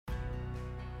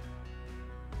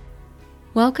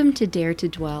Welcome to Dare to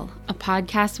Dwell, a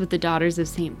podcast with the Daughters of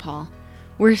St. Paul.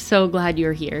 We're so glad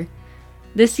you're here.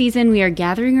 This season, we are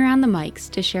gathering around the mics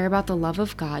to share about the love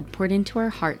of God poured into our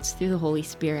hearts through the Holy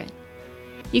Spirit.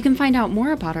 You can find out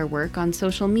more about our work on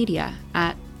social media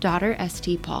at Daughter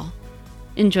St. Paul.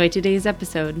 Enjoy today's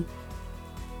episode.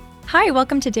 Hi,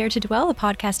 welcome to Dare to Dwell, a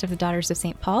podcast of the Daughters of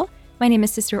St. Paul. My name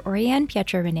is Sister Oriane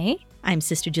Pietra Renee. I'm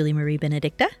Sister Julie Marie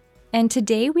Benedicta. And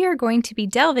today we are going to be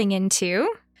delving into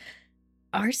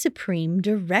our Supreme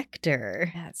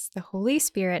Director. That's the Holy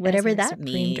Spirit. Whatever as our that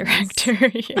Supreme means.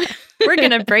 Director. Yeah. We're going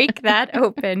to break that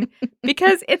open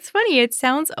because it's funny. It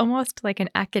sounds almost like an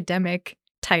academic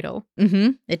title.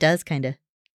 Mm-hmm. It does, kind of.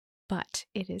 But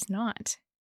it is not.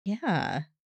 Yeah.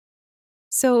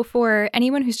 So for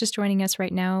anyone who's just joining us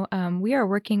right now, we are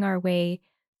working our way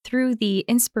through the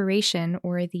inspiration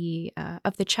or the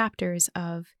of the chapters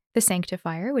of The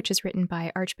Sanctifier, which is written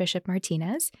by Archbishop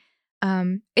Martinez.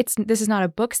 This is not a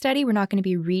book study. We're not going to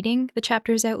be reading the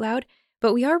chapters out loud,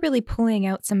 but we are really pulling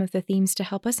out some of the themes to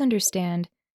help us understand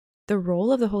the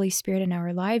role of the Holy Spirit in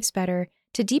our lives better,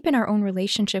 to deepen our own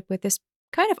relationship with this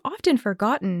kind of often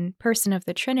forgotten person of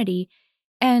the Trinity,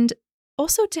 and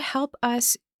also to help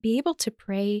us be able to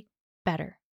pray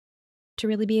better, to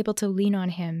really be able to lean on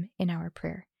Him in our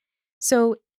prayer.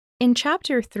 So in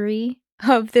chapter 3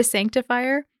 of The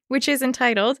Sanctifier, which is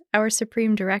entitled Our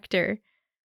Supreme Director,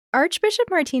 Archbishop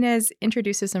Martinez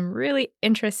introduces some really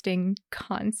interesting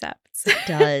concepts. It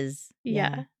does.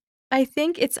 Yeah. I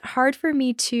think it's hard for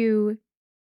me to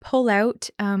pull out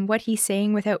what he's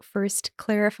saying without first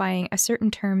clarifying a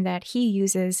certain term that he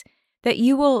uses that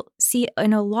you will see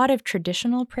in a lot of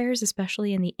traditional prayers,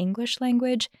 especially in the English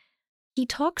language. He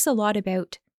talks a lot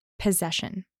about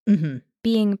possession,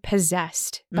 being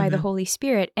possessed by the Holy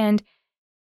Spirit. And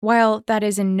while that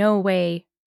is in no way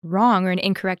wrong or an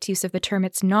incorrect use of the term,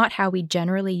 it's not how we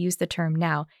generally use the term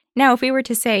now. Now, if we were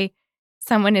to say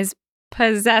someone is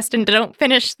possessed and don't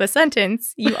finish the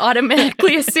sentence, you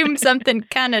automatically assume something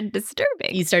kind of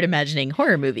disturbing. You start imagining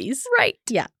horror movies. Right.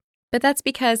 Yeah. But that's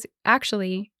because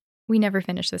actually we never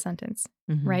finish the sentence,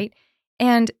 Mhm. right?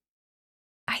 And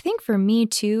I think for me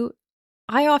too,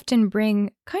 I often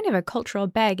bring kind of a cultural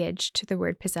baggage to the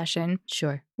word possession,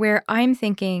 Sure. where I'm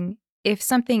thinking if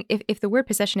the word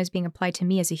possession is being applied to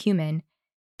me as a human,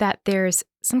 that there's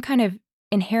some kind of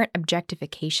inherent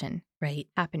objectification Right.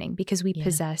 happening because we Yeah.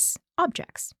 possess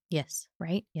objects, Yes.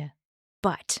 right? Yeah.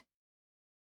 But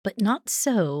But not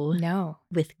so no,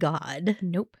 with God.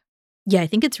 nope. Yeah, I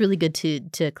think it's really good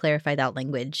to clarify that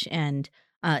language. And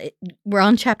we're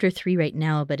on chapter 3 right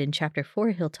now, but in chapter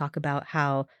 4, he'll talk about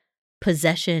how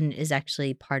possession is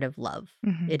actually part of love.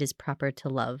 Mhm. It is proper to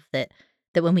love. That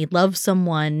when we love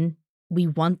someone, we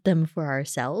want them for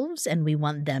ourselves and we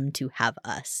want them to have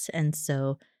us. And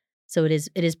so it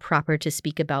is proper to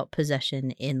speak about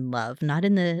possession in love, not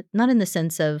in the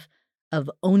sense of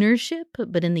ownership,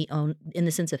 but in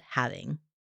the sense of having.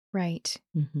 Right.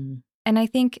 Mm-hmm. And I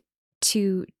think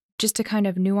to kind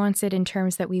of nuance it in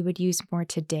terms that we would use more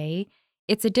today,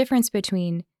 it's a difference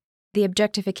between the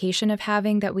objectification of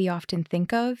having that we often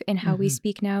think of in how we Mhm.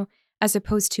 speak now, as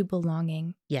opposed to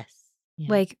belonging. Yes. Yeah.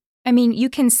 Like, I mean, you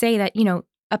can say that,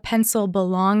 a pencil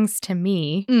belongs to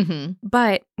me, Mm-hmm.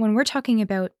 but when we're talking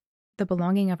about the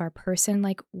belonging of our person,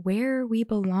 like where we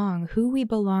belong, who we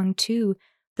belong to,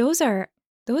 those are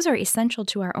essential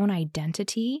to our own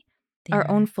identity, our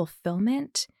own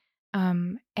fulfillment,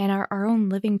 and our own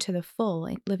living to the full,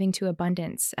 living to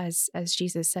abundance, as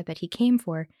Jesus said that He came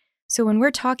for. So when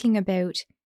we're talking about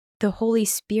the Holy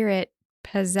Spirit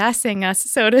possessing us,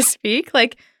 so to speak,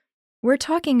 like we're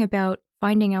talking about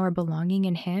finding our belonging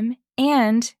in Him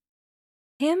and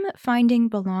Him finding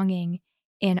belonging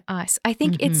in us. I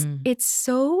think Mhm. it's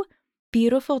so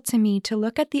beautiful to me to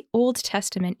look at the Old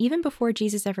Testament, even before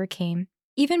Jesus ever came,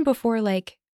 even before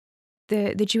like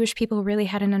the Jewish people really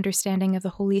had an understanding of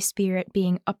the Holy Spirit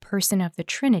being a person of the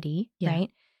Trinity, Yeah.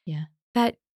 right? Yeah.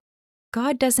 That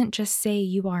God doesn't just say,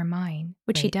 "You are mine,"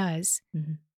 which He Right. does.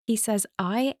 Mm-hmm. He says,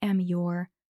 "I am your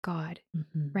God,"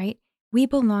 Mm-hmm. right? We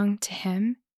belong to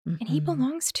Him and He Mm-hmm.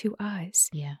 belongs to us.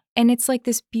 Yeah. And it's like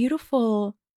this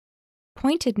beautiful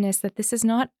pointedness that this is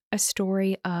not a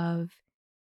story of,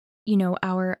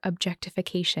 our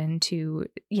objectification to,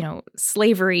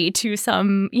 slavery to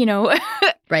some,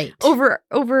 Right.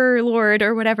 overlord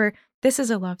or whatever. This is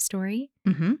a love story.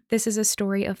 Mm-hmm. This is a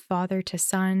story of father to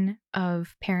son,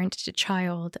 of parent to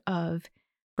child, of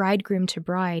bridegroom to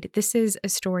bride. This is a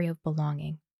story of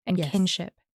belonging and Yes.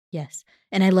 kinship. Yes.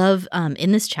 And I love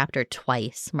in this chapter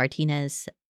twice, Martinez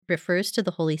refers to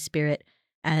the Holy Spirit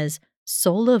as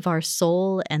soul of our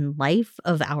soul and life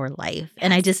of our life.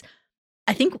 And I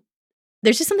think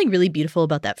there's just something really beautiful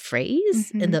about that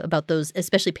phrase and Mhm. about those,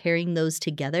 especially pairing those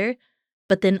together.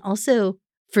 But then also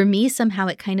for me, somehow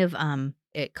it kind of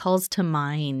it calls to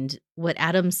mind what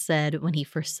Adam said when he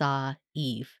first saw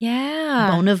Eve. Yeah.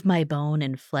 Bone of my bone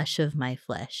and flesh of my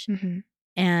flesh. Mhm.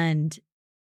 And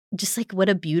just like what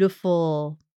a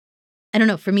beautiful, I don't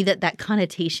know, for me that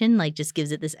connotation like just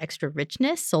gives it this extra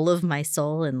richness, soul of my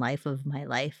soul and life of my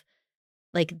life.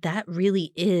 Like that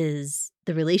really is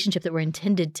the relationship that we're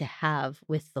intended to have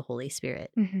with the Holy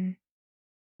Spirit. Mhm.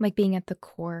 Like being at the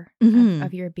core Mhm.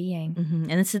 of your being.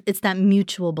 And it's that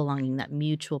mutual belonging, that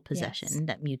mutual possession, Yes.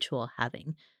 that mutual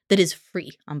having that is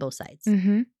free on both sides.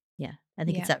 Mhm. Yeah. I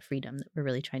think it's Yeah. that freedom that we're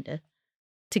really trying to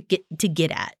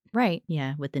get at. Right.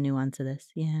 Yeah, with the nuance of this.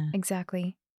 Yeah.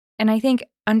 Exactly. And I think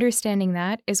understanding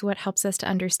that is what helps us to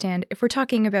understand, if we're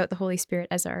talking about the Holy Spirit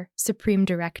as our supreme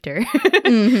director,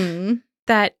 Mhm.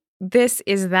 that this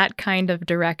is that kind of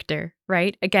director,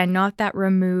 right? Again, not that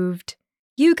removed,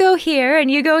 you go here and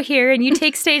you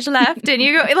take stage left and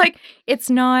you go, like, it's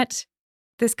not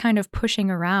this kind of pushing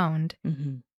around,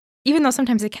 Mhm. even though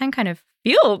sometimes it can kind of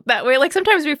feel that way. Like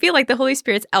sometimes we feel like the Holy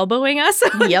Spirit's elbowing us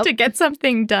Yep. to get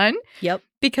something done. Yep.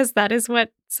 Because that is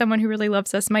what someone who really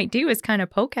loves us might do, is kind of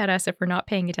poke at us if we're not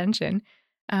paying attention.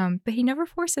 But he never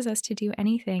forces us to do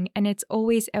anything. And it's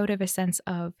always out of a sense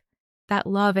of that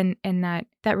love and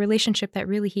that relationship that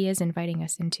really he is inviting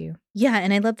us into. Yeah,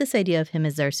 and I love this idea of him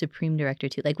as our supreme director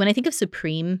too. Like when I think of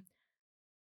supreme,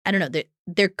 I don't know,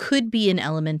 there could be an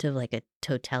element of like a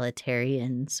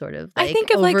totalitarian sort of like I think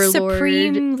of overlord. like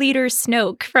Supreme Leader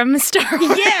Snoke from Star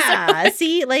Wars. Yeah,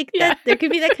 see, like Yeah. that there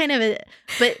could be that kind of a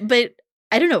but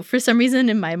I don't know, for some reason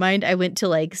in my mind I went to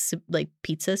like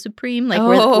Pizza Supreme, like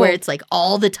where it's like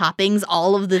all the toppings,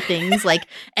 all of the things, like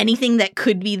anything that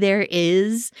could be there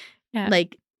is. Yeah.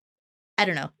 Like I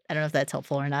don't know if that's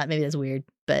helpful or not. Maybe that's weird,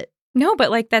 but No,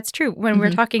 but like that's true. When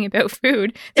we're talking about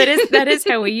food, that is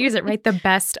how we use it, right? The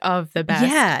best of the best.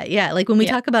 Yeah. Like when we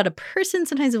Yeah. talk about a person,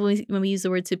 sometimes when we use the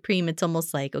word supreme, it's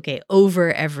almost like, okay,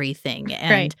 over everything.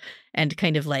 Right. And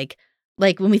kind of like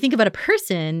when we think about a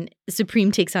person,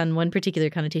 supreme takes on one particular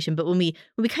connotation. But when we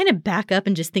kind of back up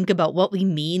and just think about what we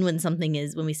mean when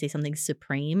we say something's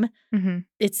supreme, Mhm.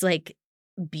 it's like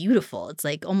beautiful. It's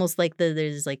like almost like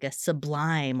there's like a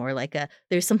sublime or like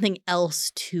there's something else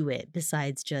to it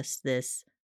besides just this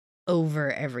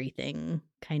over everything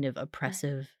kind of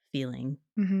oppressive feeling.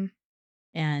 Mhm.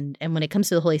 And when it comes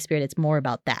to the Holy Spirit, it's more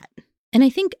about that. And I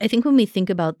think when we think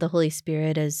about the Holy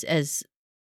Spirit as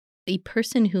a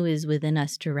person who is within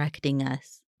us directing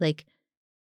us, like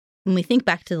when we think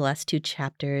back to the last 2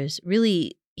 chapters,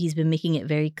 really he's been making it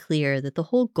very clear that the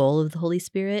whole goal of the Holy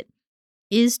Spirit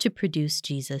is to produce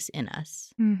Jesus in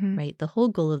us. Mhm. Right? The whole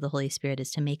goal of the Holy Spirit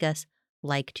is to make us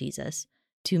like Jesus,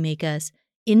 to make us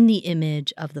in the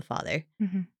image of the Father.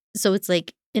 Mhm. So it's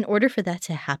like, in order for that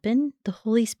to happen, the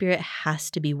Holy Spirit has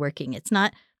to be working. It's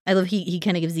not, I love he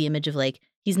kind of gives the image of like,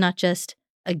 he's not just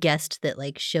a guest that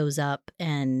like shows up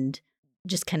and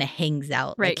just kind of hangs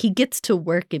out. Right. Like he gets to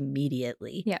work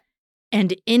immediately. Yeah.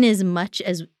 And in as much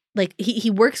as like he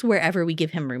works wherever we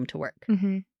give him room to work.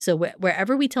 Mhm. So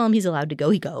wherever we tell him he's allowed to go,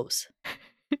 he goes.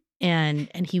 and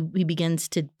he begins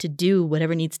to do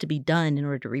whatever needs to be done in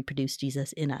order to reproduce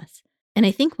Jesus in us. And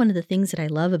I think one of the things that I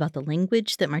love about the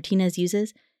language that Martinez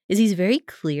uses is he's very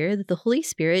clear that the Holy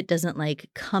Spirit doesn't like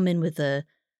come in with a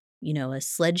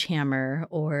sledgehammer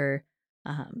or,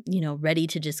 ready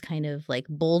to just kind of like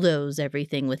bulldoze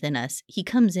everything within us. He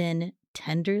comes in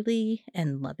tenderly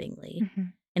and lovingly.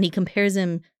 Mhm. And he compares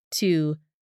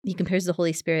the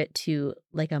Holy Spirit to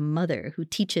like a mother who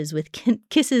teaches with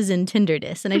kisses and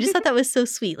tenderness. And I just thought that was so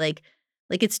sweet. Like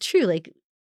it's true. Like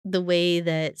the way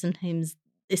that sometimes,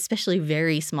 especially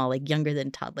very small, like younger than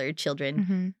toddler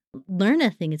children, Mhm. learn a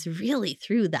thing, it's really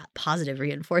through that positive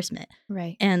reinforcement.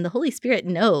 Right. And the Holy Spirit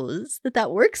knows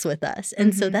that works with us.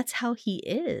 And so Mhm. that's how he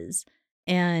is.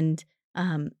 And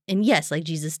yes, like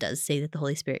Jesus does say that the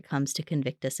Holy Spirit comes to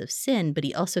convict us of sin, but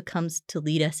he also comes to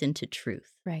lead us into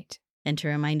truth Right. and to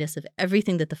remind us of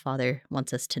everything that the Father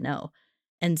wants us to know.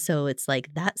 And so it's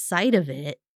like that side of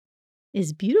it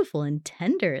is beautiful and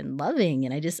tender and loving.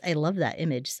 And I love that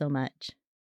image so much.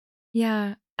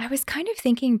 Yeah. I was kind of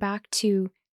thinking back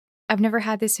to, I've never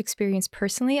had this experience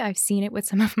personally. I've seen it with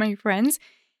some of my friends.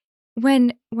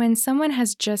 When someone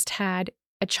has just had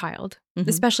a child, Mhm.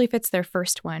 especially if it's their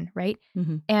first one, right?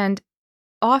 Mhm. And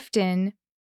often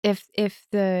if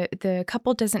the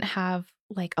couple doesn't have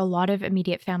like a lot of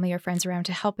immediate family or friends around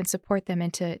to help and support them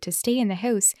and to stay in the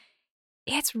house,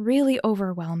 it's really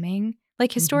overwhelming.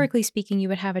 Like historically speaking, you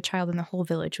would have a child and the whole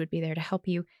village would be there to help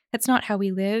you. That's not how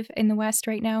we live in the West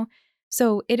right now.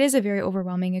 So it is a very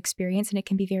overwhelming experience, and it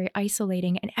can be very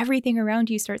isolating, and everything around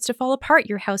you starts to fall apart.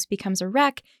 Your house becomes a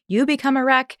wreck, you become a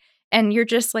wreck, and you're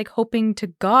just like hoping to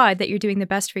God that you're doing the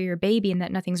best for your baby and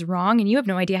that nothing's wrong, and you have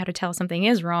no idea how to tell something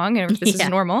is wrong or if this is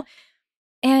normal.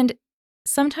 And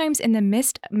sometimes in the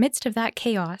midst of that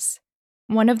chaos,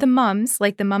 one of the moms,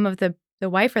 like the mom of the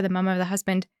wife or the mom of the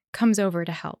husband, comes over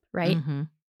to help, right? Mm-hmm.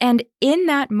 And in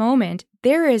that moment,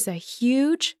 there is a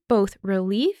huge both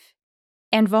relief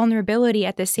and vulnerability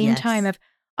at the same time of,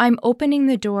 I'm opening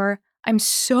the door. I'm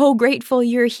so grateful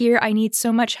you're here. I need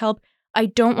so much help. I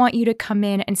don't want you to come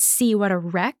in and see what a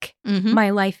wreck my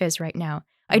life is right now.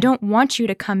 I don't want you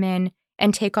to come in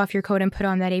and take off your coat and put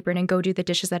on that apron and go do the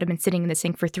dishes that have been sitting in the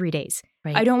sink for 3 days.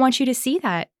 Right. I don't want you to see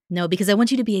that. No, because I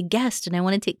want you to be a guest and I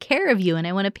want to take care of you and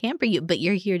I want to pamper you, but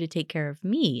you're here to take care of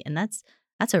me. And that's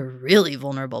a really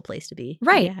vulnerable place to be.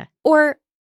 Right. Yeah. Or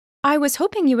I was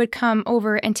hoping you would come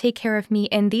over and take care of me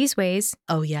in these ways.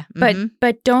 Oh yeah.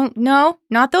 But don't, no,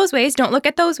 not those ways. Don't look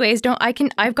at those ways.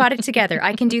 I've got it together.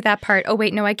 I can do that part. Oh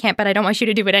wait, no, I can't, but I don't want you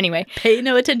to do it anyway. Pay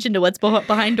no attention to what's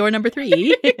behind door number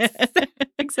 3.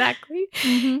 Exactly.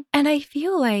 And I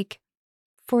feel like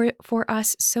for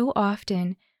us so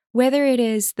often, whether it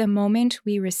is the moment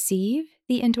we receive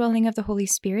the indwelling of the Holy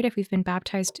Spirit, if we've been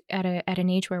baptized at an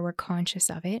age where we're conscious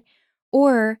of it,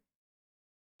 or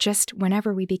just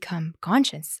whenever we become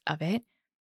conscious of it,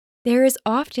 there is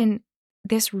often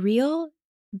this real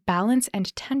balance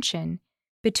and tension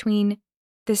between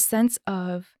the sense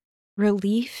of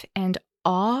relief and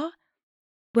awe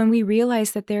when we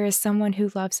realize that there is someone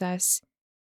who loves us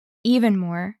even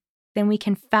more than we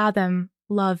can fathom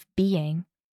love being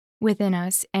within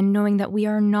us, and knowing that we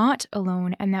are not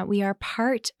alone and that we are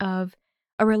part of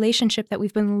a relationship that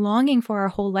we've been longing for our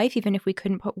whole life, even if we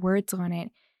couldn't put words on it.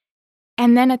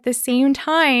 And then at the same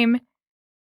time,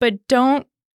 but don't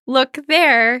look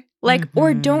there, like,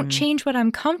 or don't change what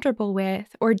I'm comfortable with,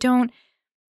 or don't.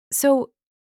 So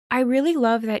I really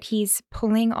love that he's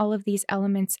pulling all of these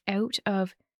elements out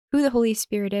of who the Holy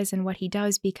Spirit is and what he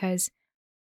does, because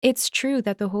it's true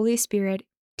that the Holy Spirit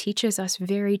teaches us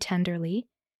very tenderly.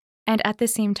 And at the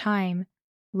same time,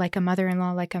 like a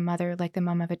mother-in-law, like a mother, like the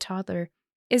mom of a toddler,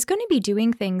 is going to be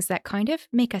doing things that kind of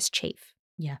make us chafe.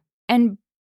 Yeah. And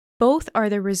both are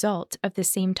the result of the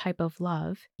same type of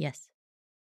love. Yes.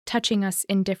 Touching us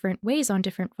in different ways on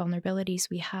different vulnerabilities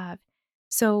we have.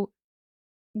 So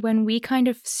when we kind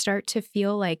of start to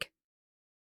feel like,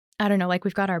 I don't know, like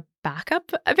we've got our back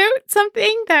up about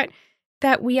something that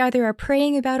we either are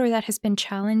praying about or that has been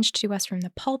challenged to us from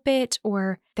the pulpit,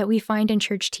 or that we find in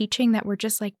church teaching that we're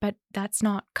just like, but that's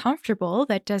not comfortable.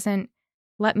 That doesn't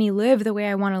let me live the way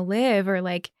I want to live, or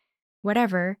like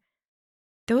whatever.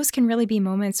 Those can really be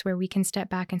moments where we can step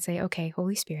back and say, okay,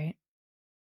 Holy Spirit,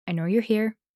 I know you're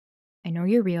here. I know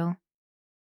you're real.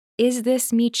 Is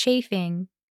this me chafing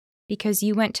because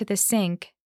you went to the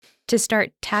sink to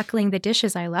start tackling the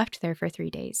dishes I left there for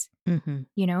 3 days?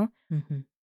 You know?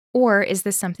 Or is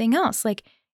this something else? Like,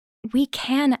 we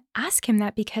can ask him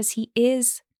that because he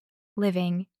is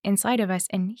living inside of us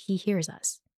and he hears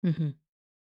us.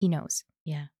 He knows.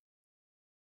 Yeah.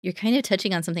 You're kind of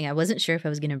touching on something I wasn't sure if I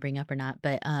was going to bring up or not,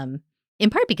 but in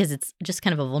part because it's just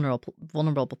kind of a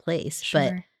vulnerable place.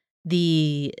 Sure. But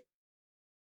the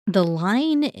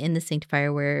line in the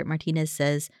Sanctifier where Martinez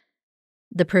says,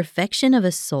 "The perfection of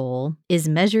a soul is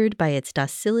measured by its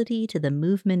docility to the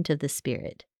movement of the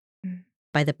Spirit,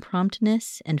 by the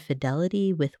promptness and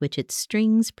fidelity with which its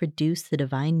strings produce the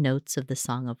divine notes of the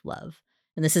song of love."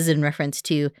 And this is in reference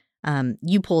to,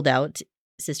 you pulled out,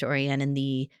 Sister Orianne, in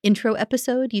the intro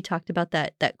episode, you talked about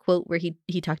that quote where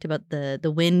he talked about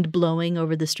the wind blowing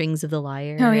over the strings of the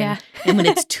lyre. Oh, yeah. And when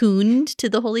it's tuned to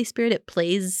the Holy Spirit, it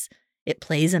plays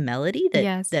a melody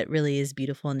that really is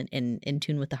beautiful and in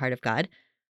tune with the heart of God.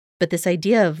 But this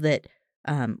idea of that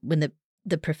when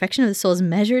the perfection of the soul is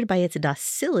measured by its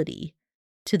docility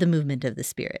to the movement of the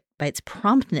Spirit, by its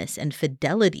promptness and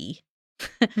fidelity.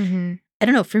 I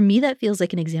don't know. For me, that feels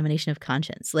like an examination of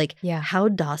conscience. Like, how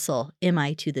docile am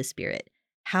I to the Spirit?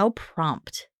 How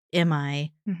prompt am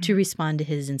I to respond to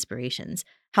his inspirations?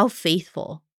 How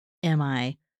faithful am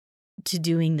I to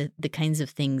doing the kinds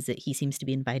of things that he seems to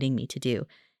be inviting me to do?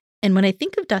 And when I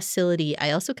think of docility,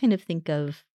 I also kind of think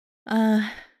of,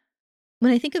 when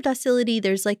I think of docility,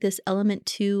 there's like this element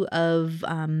too of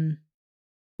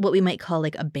what we might call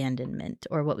like abandonment,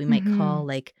 or what we might call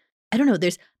like, I don't know,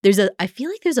 I feel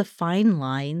like there's a fine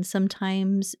line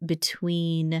sometimes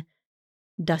between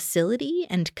docility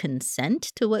and consent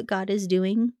to what God is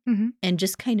doing and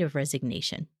just kind of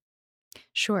resignation.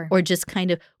 Sure. or just kind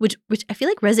of, which I feel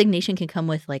like resignation can come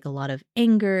with like a lot of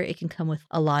anger. It can come with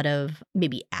a lot of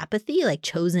maybe apathy, like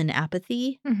chosen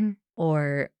apathy. Mhm.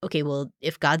 Or, okay, well,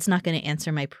 if God's not going to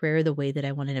answer my prayer the way that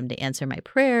I wanted him to answer my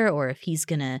prayer, or if he's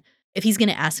going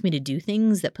to ask me to do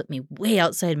things that put me way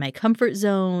outside my comfort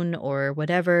zone or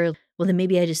whatever, well, then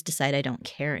maybe I just decide I don't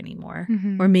care anymore.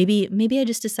 Mhm. Or maybe I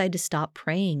just decide to stop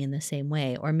praying in the same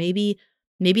way. Or maybe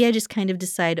I just kind of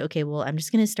decide, okay, well, I'm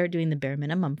just going to start doing the bare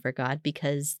minimum for God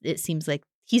because it seems like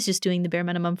he's just doing the bare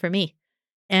minimum for me.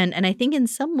 And I think in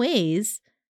some ways,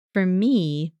 for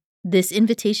me, this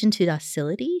invitation to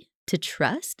docility, to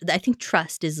trust, I think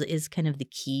trust is kind of the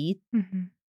key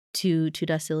Mhm. to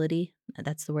docility.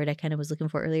 That's the word I kind of was looking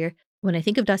for earlier. When I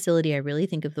think of docility, I really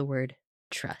think of the word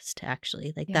trust,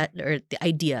 actually, like Yeah. that, or the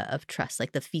idea of trust,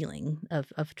 like the feeling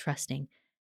of trusting.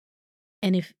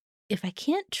 And if I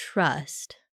can't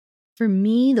trust, for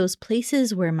me, those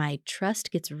places where my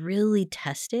trust gets really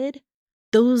tested,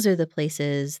 those are the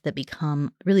places that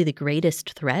become really the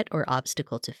greatest threat or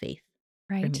obstacle to faith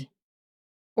for Right. me.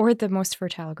 Or the most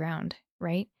fertile ground,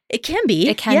 right? It can be.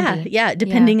 It can Yeah, be. yeah,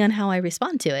 depending on how I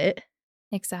respond to it.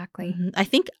 Exactly. Mhm. I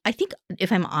think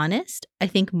if I'm honest, I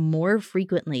think more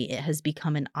frequently it has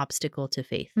become an obstacle to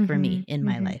faith for me Mhm. in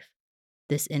my Mhm. life.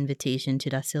 This invitation to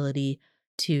docility,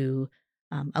 to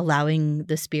allowing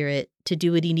the Spirit to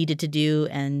do what he needed to do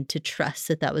and to trust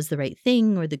that that was the right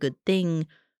thing or the good thing,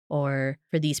 or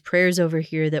for these prayers over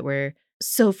here that were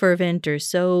so fervent or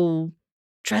so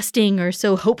trusting or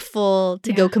so hopeful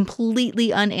to go Yeah.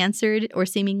 completely unanswered or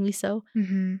seemingly so.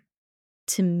 Mhm.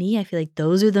 To me, I feel like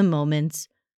those are the moments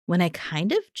when I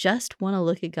kind of just want to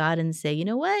look at God and say, you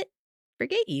know what?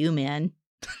 Forget you, man.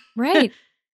 Right.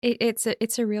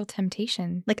 It's a real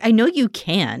temptation. Like, I know you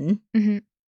can, Mhm.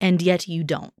 and yet you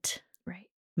don't. Right.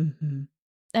 Mm-hmm.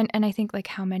 And I think like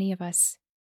how many of us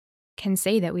can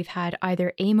say that we've had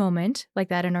either a moment like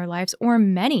that in our lives or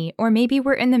many, or maybe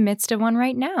we're in the midst of one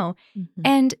right now. Mm-hmm.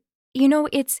 And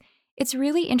it's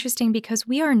really interesting because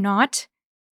we are not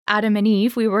Adam and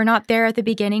Eve. We were not there at the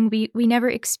beginning. We never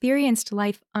experienced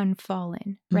life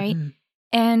unfallen, right? Mm-hmm.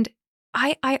 And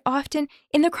I often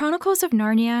in the Chronicles of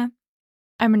Narnia,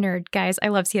 I'm a nerd, guys. I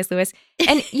love C.S. Lewis.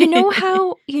 And you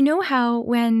know how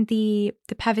when the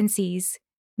Pevensies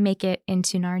make it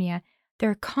into Narnia,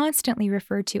 they're constantly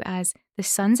referred to as the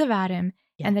sons of Adam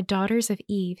Yeah. and the daughters of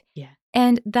Eve. Yeah.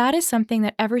 And that is something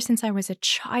that ever since I was a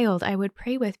child, I would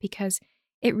pray with because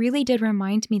it really did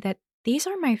remind me that these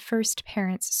are my first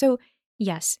parents. So,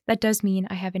 yes, that does mean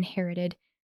I have inherited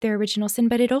their original sin,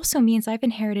 but it also means I've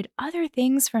inherited other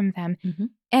things from them. Mm-hmm.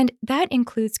 And that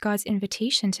includes God's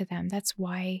invitation to them. That's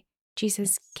why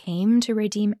Jesus came to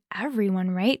redeem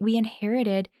everyone, right? We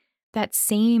inherited that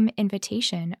same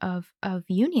invitation of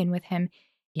union with him.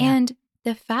 Yeah. And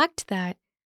the fact that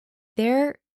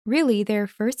their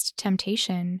first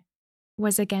temptation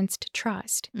was against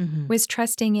trust, Mm-hmm. was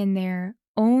trusting in their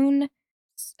own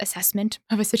assessment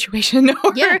of a situation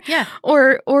or Yeah.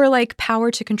 or like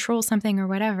power to control something or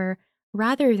whatever,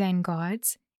 rather than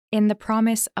God's, in the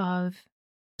promise of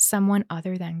someone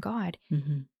other than God.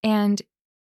 Mm-hmm. And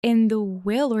in the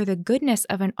will or the goodness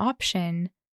of an option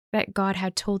that God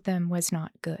had told them was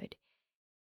not good.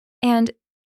 And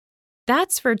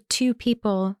that's for two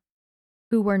people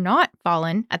who were not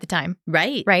fallen at the time,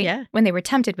 Right. right? Yeah. When they were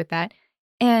tempted with that,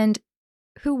 and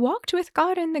who walked with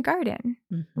God in the garden,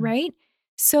 Mm-hmm. right?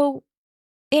 So,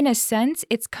 in a sense,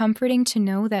 it's comforting to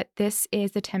know that this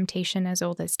is a temptation as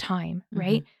old as time,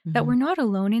 right? Mm-hmm. That we're not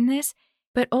alone in this,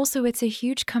 but also it's a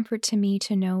huge comfort to me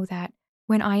to know that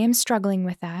when I am struggling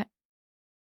with that,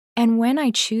 and when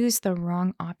I choose the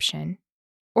wrong option,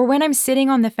 or when I'm sitting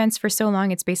on the fence for so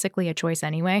long, it's basically a choice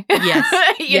anyway.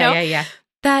 Yes. you know, Yeah.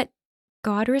 that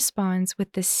God responds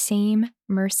with the same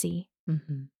mercy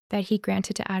Mm-hmm. that he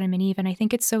granted to Adam and Eve. And I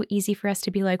think it's so easy for us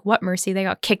to be like, what mercy? They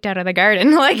got kicked out of the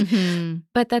garden. Mm-hmm.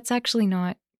 But that's actually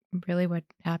not really what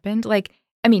happened.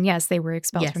 I mean, yes, they were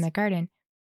expelled from Yes. the garden,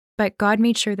 but God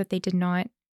made sure that they did not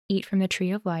eat from the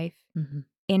tree of life Mm-hmm.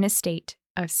 in a state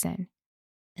of sin.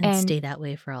 And stay that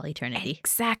way for all eternity.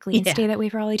 Exactly. And Yeah. stay that way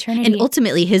for all eternity. And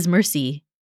ultimately, his mercy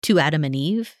to Adam and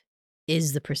Eve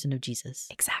is the person of Jesus.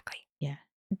 Exactly. Yeah.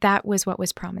 That was what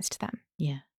was promised them.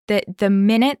 Yeah. The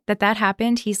minute that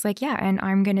happened, he's like, yeah, and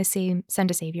I'm going to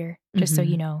send a savior, just so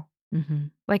you know. Mm-hmm.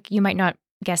 Like, you might not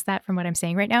guess that from what I'm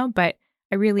saying right now, but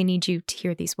I really need you to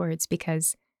hear these words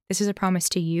because this is a promise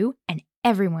to you and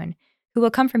everyone who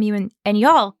will come from you. And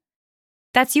y'all,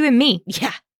 that's you and me.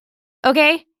 Yeah.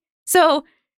 Okay? So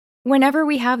whenever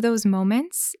we have those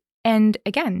moments, and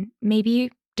again, maybe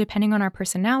depending on our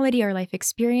personality, our life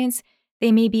experience,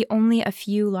 They may be only a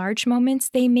few large moments.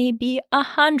 They may be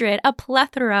 100, a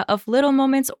plethora of little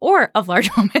moments or of large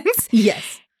moments.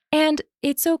 Yes. And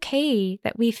it's okay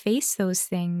that we face those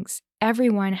things.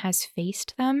 Everyone has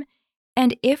faced them.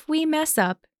 And if we mess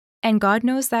up, and God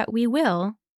knows that we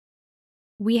will,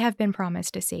 we have been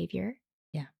promised a Savior.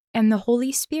 Yeah. And the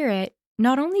Holy Spirit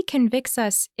not only convicts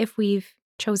us if we've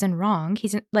chosen wrong,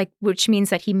 which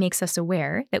means that he makes us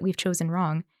aware that we've chosen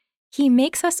wrong. He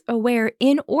makes us aware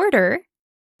in order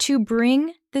to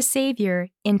bring the Savior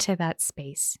into that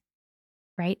space,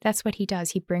 right? That's what he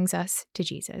does. He brings us to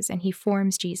Jesus and he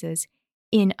forms Jesus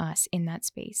in us in that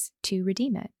space to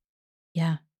redeem it.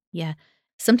 Yeah. Yeah.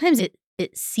 Sometimes it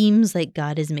seems like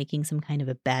God is making some kind of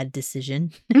a bad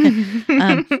decision.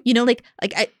 Like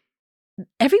I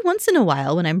every once in a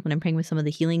while when I'm praying with some of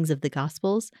the healings of the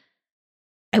Gospels,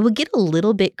 I will get a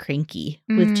little bit cranky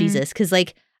with Jesus because,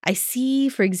 like, I see,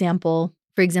 for example,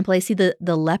 I see the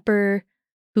leper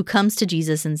who comes to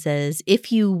Jesus and says,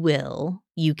 "If you will,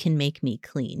 you can make me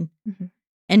clean." Mm-hmm.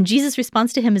 And Jesus'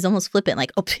 response to him is almost flippant,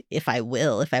 like, "Oh, if I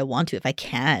will, if I want to, if I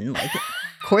can, like, of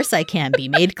course I can be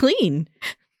made clean."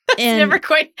 That's never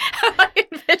quite how I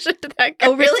envisioned that.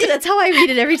 Oh, really? That's how I read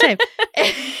it every time.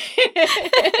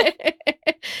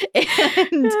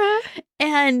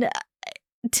 and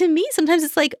to me, sometimes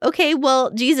it's like, okay,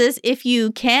 well, Jesus, if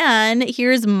you can,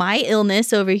 here's my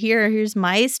illness over here. Here's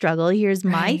my struggle. Here's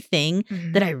my thing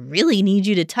that I really need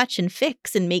you to touch and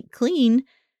fix and make clean.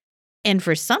 And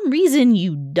for some reason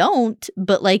you don't,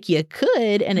 but like you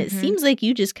could. And it seems like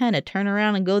you just kind of turn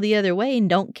around and go the other way and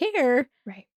don't care.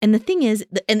 Right. And the thing is,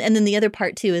 and then the other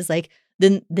part too is like,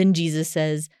 then Jesus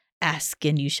says, "Ask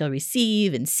and you shall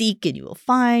receive, and seek and you will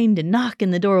find, and knock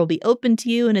and the door will be open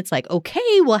to you." And it's like,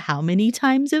 okay, well, how many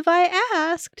times have I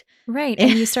asked? Right.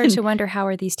 And you start to wonder, how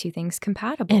are these two things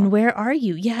compatible? And where are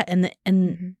you? Yeah.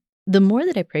 And the more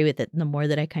that I pray with it, the more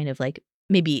that I kind of like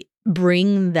maybe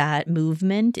bring that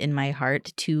movement in my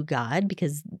heart to God,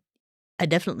 because I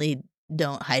definitely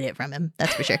don't hide it from him.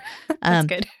 That's for sure. That's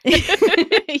good.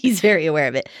 He's very aware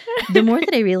of it. The more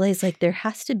that I realize, like,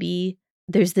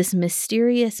 there's this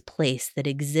mysterious place that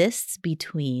exists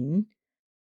between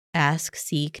ask,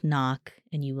 seek, knock,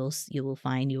 and you will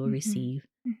find, you will receive,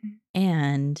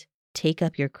 and take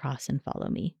up your cross and follow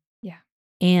me. Yeah.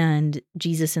 And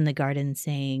Jesus in the garden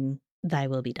saying, "Thy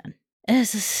will be done."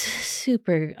 It's a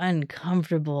super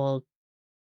uncomfortable,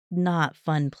 not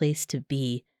fun place to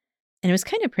be. And I was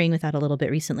kind of praying with that a little bit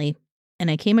recently.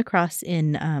 And I came across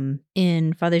in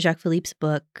Father Jacques Philippe's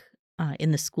book,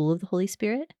 In the School of the Holy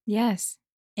Spirit. Yes.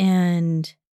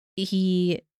 And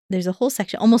there's a whole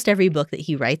section, almost every book that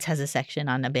he writes has a section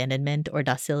on abandonment or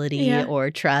docility or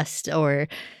trust, or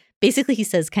basically he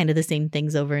says kind of the same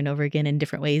things over and over again in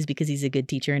different ways because he's a good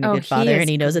teacher and a good father, and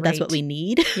he knows that that's what we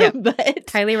need. Yep. But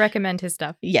highly recommend his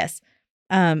stuff. Yes.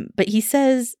 But he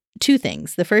says two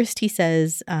things. The first, he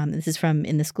says, this is from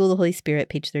In the School of the Holy Spirit,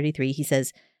 page 33. He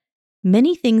says,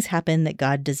 "Many things happen that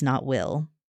God does not will,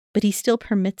 but he still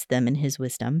permits them in his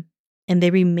wisdom, and they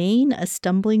remain a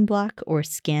stumbling block or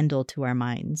scandal to our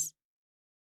minds.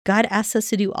 God asks us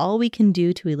to do all we can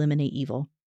do to eliminate evil.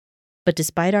 But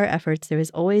despite our efforts, there is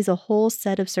always a whole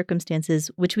set of circumstances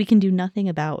which we can do nothing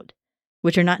about,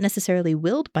 which are not necessarily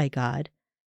willed by God,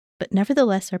 but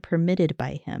nevertheless are permitted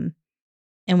by him,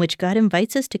 and which God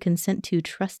invites us to consent to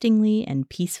trustingly and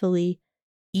peacefully,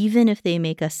 even if they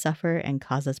make us suffer and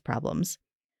cause us problems.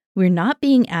 We're not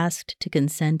being asked to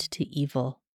consent to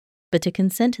evil, but to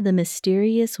consent to the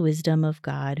mysterious wisdom of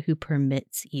God who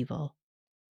permits evil.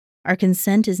 Our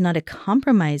consent is not a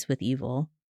compromise with evil,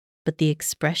 but the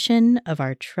expression of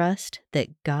our trust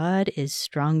that God is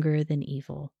stronger than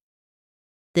evil.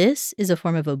 This is a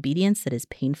form of obedience that is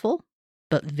painful,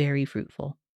 but very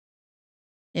fruitful.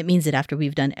 It means that after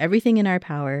we've done everything in our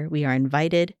power, we are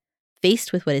invited,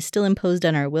 faced with what is still imposed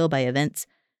on our will by events,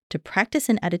 to practice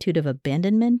an attitude of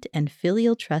abandonment and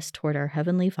filial trust toward our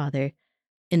Heavenly Father,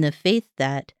 in the faith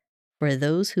that, for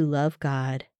those who love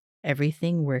God,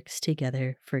 everything works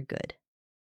together for good.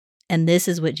 And this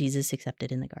is what Jesus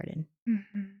accepted in the garden.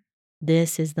 Mm-hmm.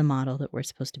 This is the model that we're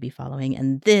supposed to be following.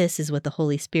 And this is what the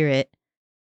Holy Spirit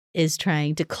is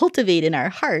trying to cultivate in our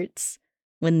hearts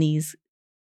when these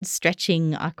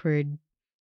stretching, awkward,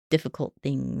 difficult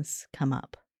things come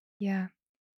up. Yeah.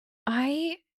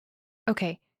 I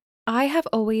have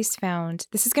always found,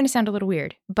 this is going to sound a little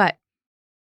weird, but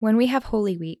when we have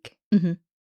Holy Week,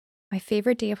 my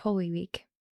favorite day of Holy Week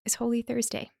is Holy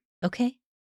Thursday. Okay.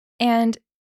 And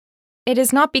it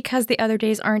is not because the other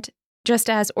days aren't just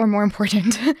as or more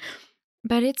important,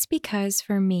 but it's because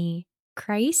for me,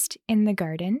 Christ in the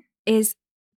garden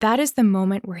that is the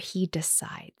moment where he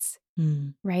decides,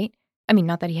 right? I mean,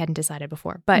 not that he hadn't decided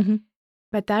before, but Mhm.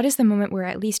 but that is the moment where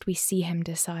at least we see him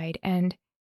decide. And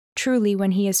truly,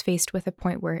 when he is faced with a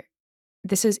point where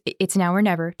it's now or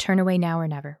never, turn away now or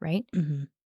never, right? Mhm.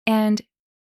 And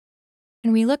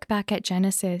we look back at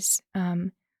Genesis,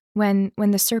 when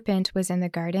the serpent was in the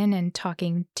garden and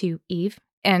talking to Eve,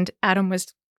 and Adam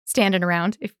was standing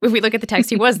around. If we look at the text,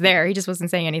 he was there. He just wasn't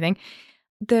saying anything.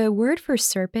 The word for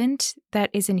serpent that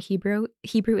is in Hebrew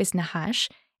is nahash.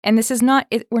 And this is not,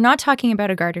 we're not talking about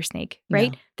a garter snake,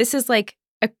 right? No. This is like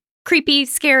a creepy,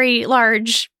 scary,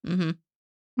 large Mhm.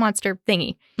 monster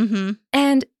thingy. Mhm.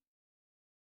 And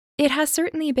it has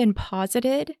certainly been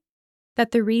posited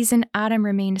that the reason Adam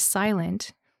remained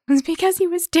silent was because he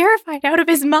was terrified out of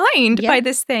his mind by Yeah.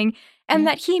 this thing, and Yeah.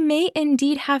 that he may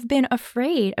indeed have been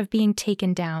afraid of being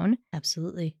taken down,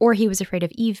 Absolutely. or he was afraid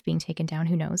of Eve being taken down,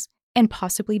 who knows, and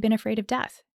possibly been afraid of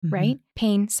death, Mhm. right?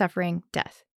 Pain, suffering,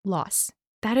 death, loss.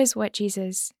 That is what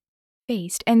Jesus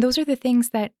faced. And those are the things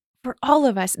that, for all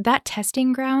of us, that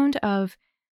testing ground of,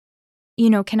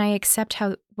 can I accept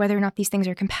whether or not these things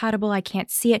are compatible? I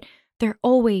can't see it. They're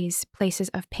always places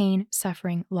of pain,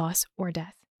 suffering, loss, or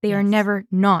death. They are Yes. never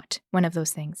not one of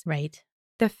those things. Right.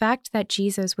 The fact that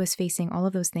Jesus was facing all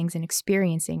of those things and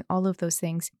experiencing all of those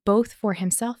things, both for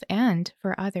himself and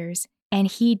for others, and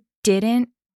he didn't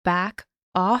back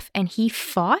off and he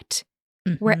fought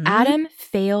where Mhm. Adam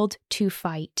failed to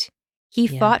fight. He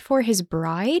Yeah. fought for his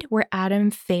bride where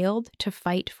Adam failed to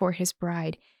fight for his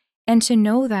bride. And to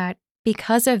know that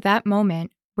because of that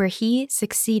moment where he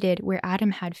succeeded where Adam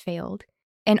had failed,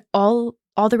 and all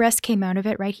the rest came out of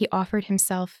it, right? He offered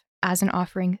himself as an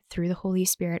offering through the Holy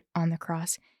Spirit on the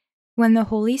cross. When the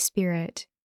Holy Spirit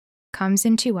comes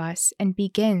into us and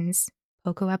begins,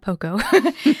 poco a poco,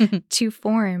 to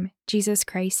form Jesus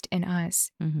Christ in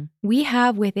us, Mhm. we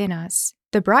have within us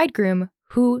the bridegroom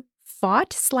who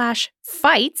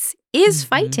fought/fights, is Mhm.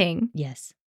 fighting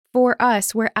Yes. for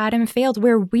us where Adam failed,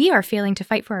 where we are failing to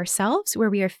fight for ourselves, where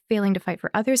we are failing to fight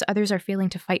for others are failing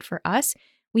to fight for us.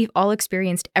 We've all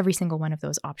experienced every single one of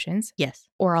those options, Yes.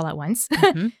 or all at once.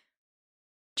 Mhm.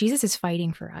 Jesus is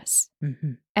fighting for us.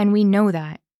 Mhm. And we know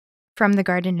that from the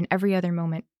garden and every other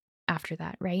moment after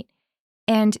that, right?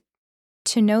 And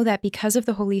to know that because of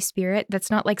the Holy Spirit, that's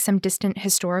not like some distant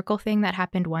historical thing that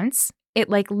happened once. It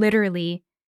like literally,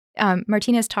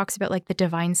 Martinez talks about like the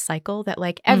divine cycle, that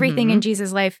like everything in Mhm.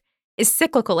 Jesus' life is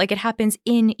cyclical. Like it happens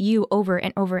in you over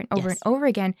and over and over Yes. and over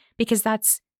again, because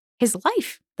that's his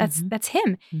life. Mhm. That's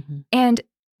him. Mhm. And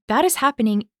that is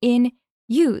happening in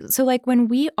you. So like when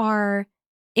we are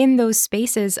in those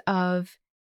spaces of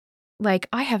like,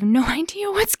 I have no idea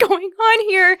what's going on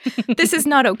here. This is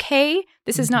not okay.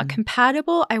 This is not Mhm.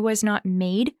 compatible. I was not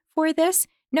made for this.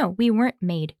 No, we weren't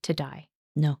made to die.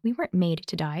 No. We weren't made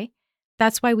to die.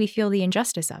 That's why we feel the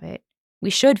injustice of it. We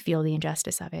should feel the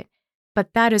injustice of it.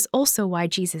 But that is also why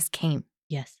Jesus came,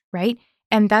 Yes. right?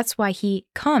 And that's why he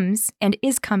comes and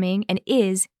is coming and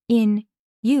is in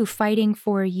you, fighting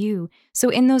for you. So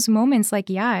in those moments, like,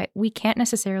 yeah, we can't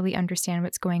necessarily understand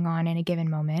what's going on in a given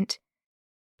moment,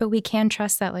 but we can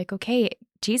trust that, like, okay,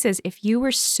 Jesus, if you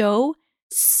were so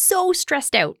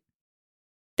stressed out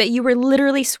that you were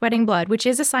literally sweating blood, which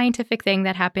is a scientific thing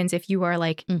that happens if you are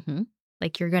like Mhm.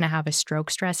 you're going to have a stroke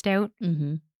stressed out.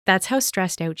 Mhm. That's how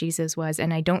stressed out Jesus was.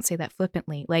 And I don't say that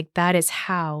flippantly. Like, that is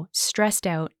how stressed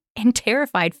out and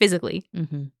terrified physically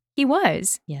Mhm. he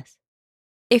was. Yes.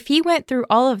 If he went through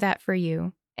all of that for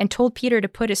you and told Peter to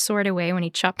put his sword away when he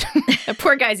chopped a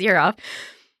poor guy's ear off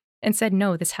and said,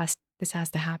 no, this has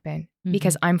to happen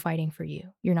because I'm fighting for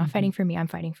you. You're not Mhm. fighting for me. I'm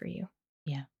fighting for you.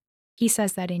 Yeah. He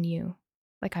says that in you,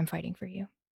 like, I'm fighting for you.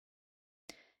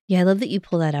 Yeah, I love that you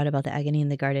pull that out about the agony in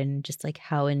the garden, just like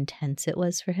how intense it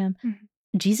was for him. Mhm.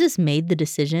 Jesus made the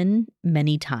decision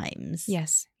many times.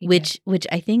 Yes. He Which did. which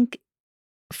I think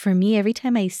for me, every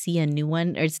time I see a new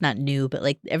one, or it's not new, but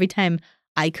like every time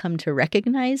I come to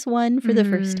recognize one for the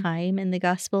first Mhm. time in the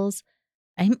Gospels,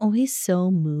 I'm always so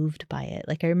moved by it.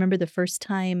 Like I remember the first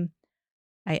time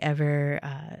I ever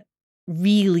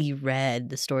really read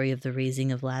the story of the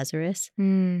raising of Lazarus.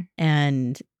 Mm.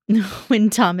 And when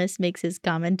Thomas makes his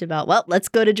comment about, well, let's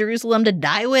go to Jerusalem to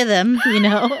die with him,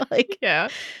 like, Yeah.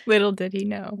 Little did he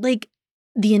know. like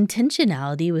the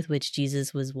intentionality with which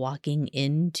Jesus was walking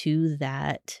into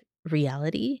that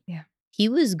reality. Yeah. He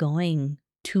was going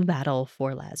to battle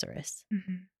for Lazarus.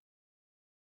 Mhm.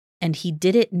 And he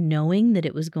did it knowing that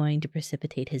it was going to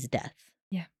precipitate his death.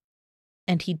 Yeah.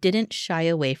 And he didn't shy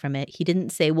away from it. He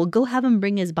didn't say, well, go have him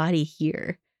bring his body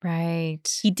here.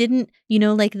 Right. He didn't,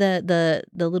 like the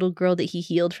little girl that he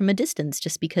healed from a distance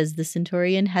just because the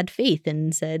centurion had faith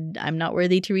and said, I'm not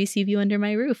worthy to receive you under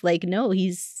my roof. Like, no,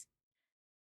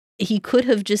 he could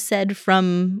have just said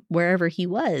from wherever he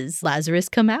was, Lazarus,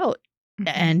 come out.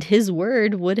 And his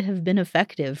word would have been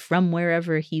effective from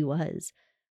wherever he was.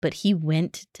 But he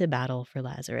went to battle for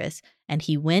Lazarus, and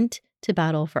he went to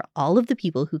battle for all of the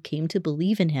people who came to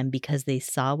believe in him because they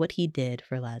saw what he did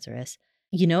for Lazarus.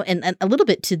 You know, and a little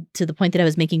bit to the point that I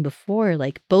was making before,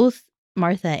 like both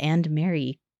Martha and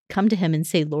Mary come to him and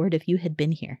say, Lord, if you had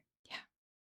been here. Yeah.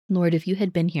 Lord, if you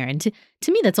had been here. And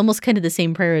to me, that's almost kind of the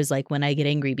same prayer as like when I get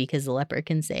angry because the leper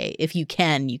can say, if you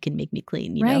can make me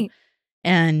clean, you know?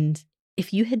 And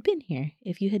if you had been here,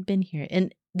 if you had been here.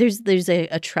 And there's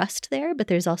a trust there, but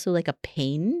there's also like a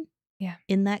pain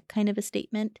in that kind of a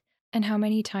statement. And how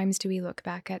many times do we look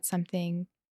back at something,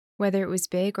 whether it was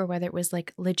big or whether it was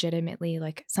like legitimately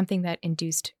like something that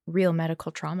induced real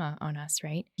medical trauma on us,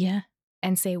 right? Yeah.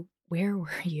 And say, where were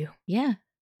you? Yeah.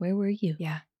 Where were you?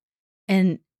 Yeah.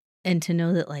 And to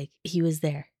know that like he was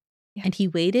there and he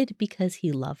waited because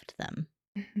he loved them.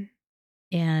 Mm-hmm.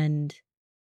 And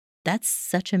that's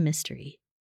such a mystery.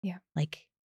 Yeah. Like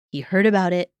he heard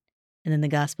about it. And then the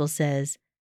gospel says,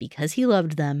 because he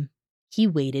loved them, he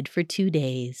waited for 2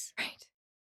 days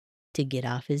to get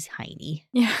off his hiney.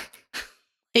 Yeah.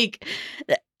 Like,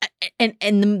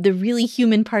 and the really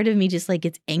human part of me just like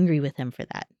gets angry with him for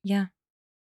that. Yeah.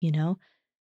 You know,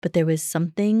 but there was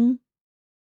something.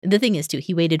 The thing is too,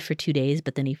 he waited for 2 days,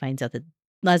 but then he finds out that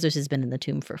Lazarus has been in the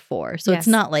tomb for 4. So it's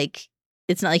not like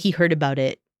he heard about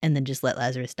it and then just let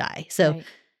Lazarus die. So,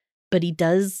 but he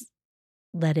does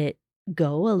let it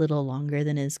go a little longer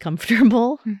than is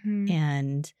comfortable. Mm-hmm.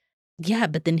 And yeah,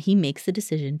 but then he makes the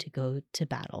decision to go to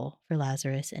battle for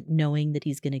Lazarus and knowing that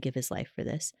he's going to give his life for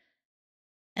this.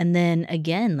 And then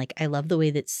again, like I love the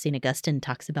way that St. Augustine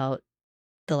talks about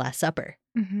the Last Supper.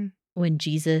 Mm-hmm. When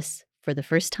Jesus, for the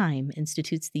first time,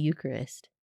 institutes the Eucharist.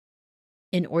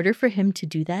 In order for him to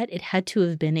do that, it had to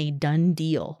have been a done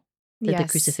deal that the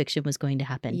crucifixion was going to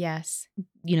happen. Yes.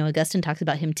 You know, Augustine talks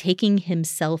about him taking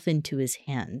himself into his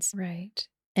hands. Right.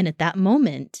 And at that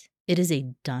moment, it is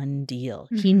a done deal.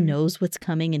 Mm-hmm. He knows what's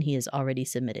coming and he has already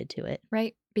submitted to it.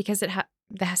 Right. Because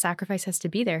the sacrifice has to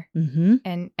be there.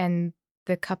 Mm-hmm. And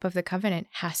the cup of the covenant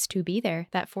has to be there,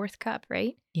 that 4th cup,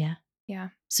 right? Yeah. Yeah.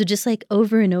 So just like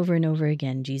over and over and over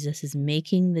again, Jesus is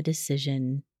making the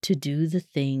decision to do the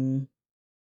thing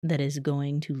that is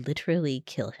going to literally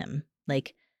kill him.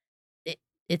 Like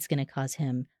it's going to cause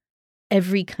him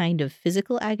every kind of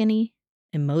physical agony,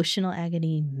 emotional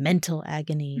agony, mental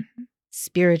agony,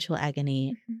 spiritual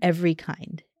agony, every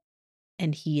kind.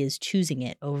 And he is choosing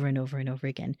it over and over and over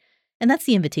again. And that's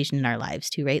the invitation in our lives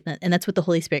too, right? And that's what the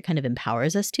Holy Spirit kind of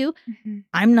empowers us to. Mm-hmm.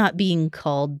 I'm not being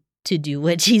called to do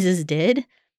what Jesus did.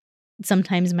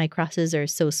 Sometimes my crosses are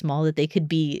so small that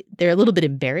they're a little bit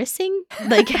embarrassing,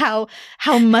 like how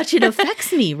much it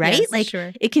affects me, right? Yes, like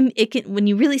sure. it can when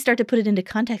you really start to put it into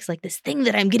context, like this thing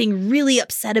that I'm getting really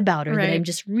upset about or that I'm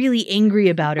just really angry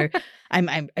about or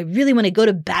I really want to go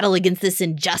to battle against this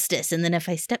injustice. And then if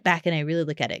I step back and I really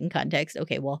look at it in context,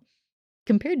 okay, well,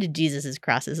 compared to Jesus's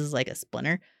cross, this is like a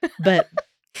splinter, but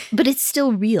it's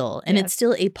still real and it's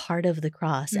still a part of the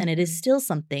cross. And it is still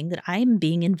something that I'm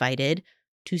being invited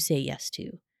to say yes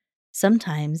to,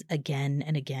 sometimes again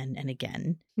and again and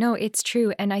again. No, it's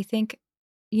true. And I think,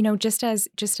 you know, just as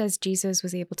Jesus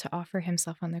was able to offer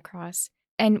himself on the cross,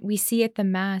 and we see at the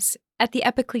Mass, at the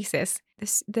epiclesis,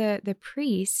 the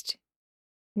priest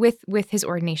with his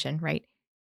ordination, right,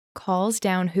 calls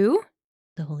down who?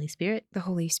 The Holy Spirit. The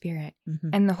Holy Spirit. Mm-hmm.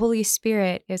 And the Holy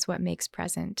Spirit is what makes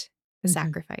present the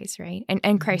sacrifice, right?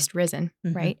 And Christ risen,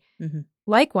 right? Mm-hmm.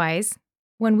 Likewise,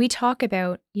 when we talk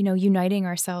about, you know, uniting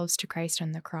ourselves to Christ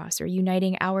on the cross or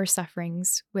uniting our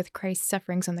sufferings with Christ's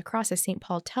sufferings on the cross, as St.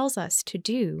 Paul tells us to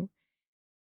do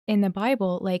in the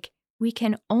Bible, like we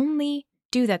can only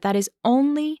do that. That is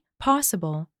only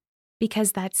possible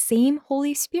because that same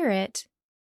Holy Spirit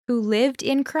who lived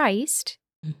in Christ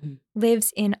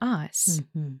lives in us,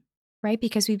 right?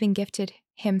 Because we've been gifted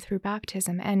him through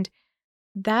baptism. And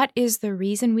that is the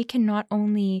reason we can not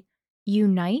only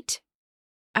unite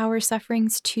our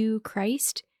sufferings to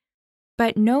Christ,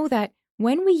 but know that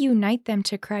when we unite them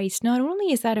to Christ, not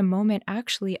only is that a moment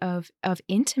actually of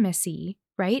intimacy,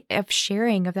 right? Of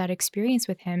sharing of that experience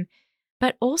with him,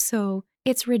 but also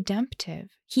it's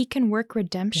redemptive. He can work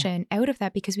redemption out of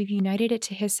that because we've united it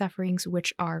to his sufferings,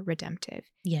 which are redemptive.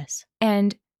 Yes.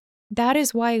 And that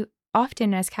is why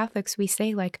often as Catholics, we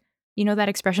say like, you know, that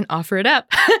expression, offer it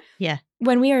up. Yeah.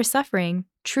 When we are suffering,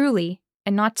 truly,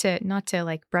 and not to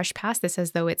like brush past this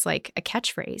as though it's like a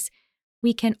catchphrase,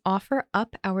 we can offer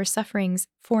up our sufferings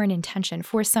for an intention,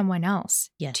 for someone else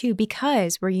too,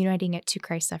 because we're uniting it to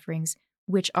Christ's sufferings,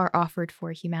 which are offered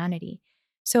for humanity.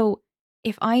 So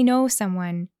if I know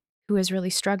someone who is really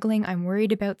struggling, I'm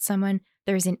worried about someone,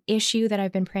 there's an issue that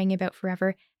I've been praying about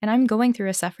forever, and I'm going through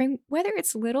a suffering, whether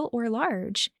it's little or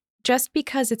large, just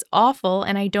because it's awful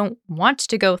and I don't want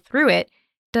to go through it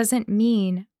doesn't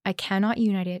mean I cannot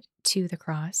unite it to the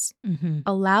cross. Mm-hmm.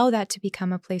 Allow that to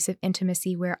become a place of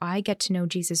intimacy where I get to know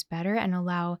Jesus better and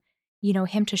allow,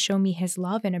 him to show me his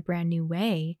love in a brand new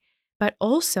way. But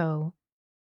also,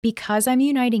 because I'm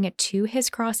uniting it to his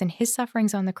cross and his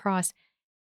sufferings on the cross,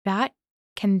 that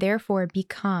can therefore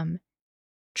become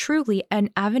truly an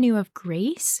avenue of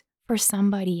grace for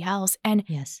somebody else. And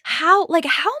Yes. how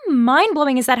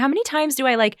mind-blowing is that? How many times do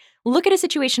I look at a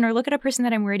situation or look at a person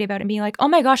that I'm worried about and be like, oh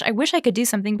my gosh, I wish I could do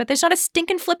something, but there's not a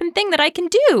stinking flippin' thing that I can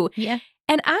do. Yeah.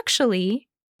 And actually,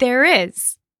 there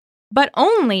is, but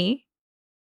only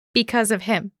because of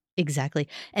him. Exactly.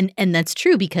 And that's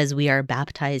true because we are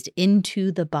baptized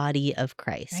into the body of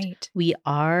Christ. Right. We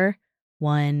are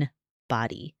one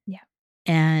body. Yeah.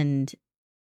 And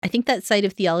I think that side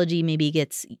of theology maybe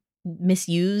gets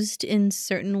misused in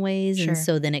certain ways. Sure. And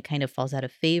so then it kind of falls out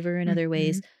of favor in other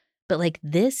ways. But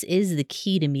this is the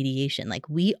key to mediation.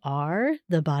 We are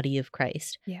the body of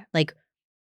Christ. Yeah.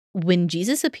 When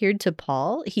Jesus appeared to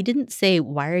Paul, he didn't say,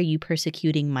 why are you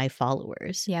persecuting my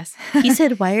followers? Yes. He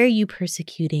said, why are you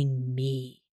persecuting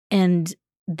me? And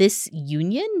this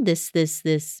union, this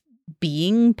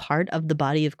being part of the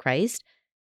body of Christ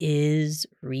is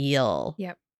real.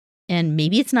 Yep. And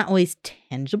maybe it's not always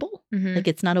tangible. Mm-hmm.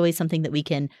 It's not always something that we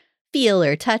can feel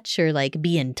or touch or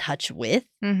be in touch with.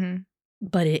 Mm-hmm.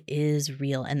 But it is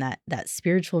real. And that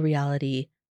spiritual reality,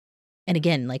 and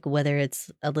again, whether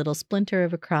it's a little splinter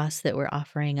of a cross that we're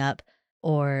offering up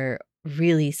or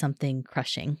really something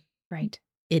crushing. Right.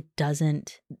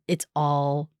 It's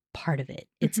all part of it.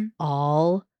 It's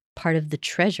all part of the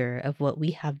treasure of what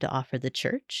we have to offer the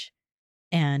church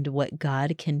and what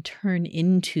God can turn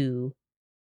into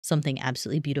something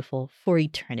absolutely beautiful for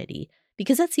eternity.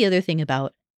 Because that's the other thing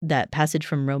about that passage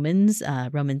from Romans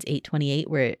 8:28,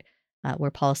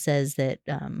 where Paul says that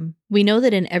we know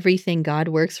that in everything God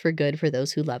works for good for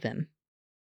those who love him,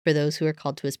 for those who are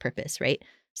called to his purpose, right?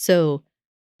 So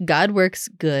God works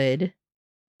good,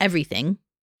 everything,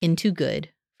 into good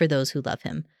for those who love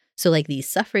him. So these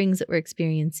sufferings that we're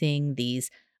experiencing,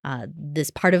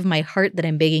 this part of my heart that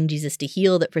I'm begging Jesus to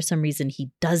heal that for some reason he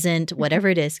doesn't, whatever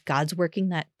it is, God's working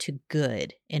that to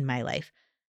good in my life.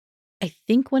 I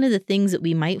think one of the things that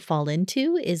we might fall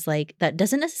into is that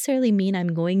doesn't necessarily mean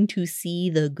I'm going to see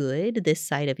the good this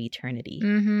side of eternity.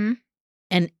 Mm-hmm.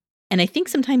 And I think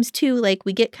sometimes too,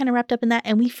 we get kind of wrapped up in that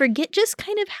and we forget just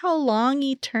kind of how long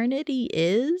eternity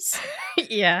is.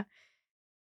 Yeah.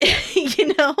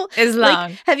 It's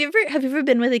long. Have you ever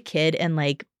been with a kid and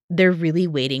they're really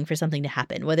waiting for something to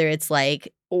happen, whether it's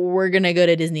we're going to go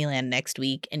to Disneyland next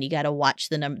week and you got to watch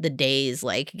the days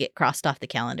get crossed off the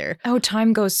calendar. Oh,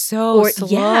 time goes so slow.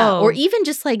 Yeah, or even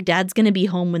just dad's going to be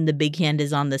home when the big hand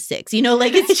is on the 6th.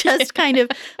 It's just kind of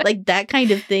that kind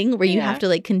of thing where you have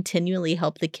to continually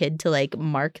help the kid to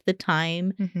mark the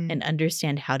time and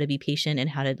understand how to be patient and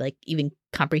how to even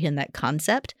comprehend that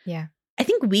concept. Yeah. I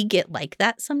think we get like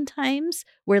that sometimes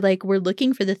where we're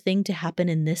looking for the thing to happen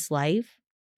in this life.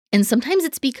 And sometimes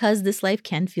it's because this life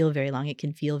can feel very long. It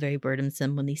can feel very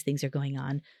burdensome when these things are going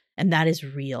on. And that is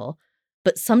real.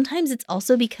 But sometimes it's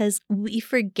also because we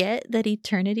forget that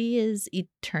eternity is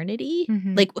eternity.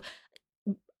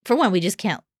 For one,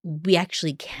 we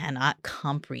actually cannot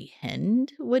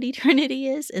comprehend what eternity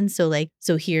is. And so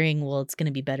hearing, well, it's going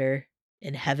to be better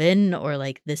in heaven, or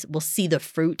this, we'll see the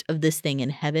fruit of this thing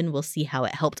in heaven. We'll see how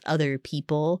it helped other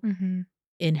people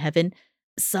in heaven.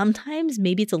 Sometimes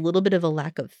maybe it's a little bit of a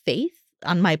lack of faith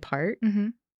on my part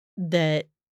that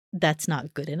that's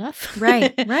not good enough.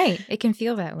 Right. It can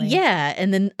feel that way. Yeah.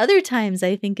 And then other times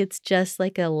I think it's just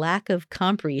a lack of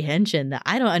comprehension that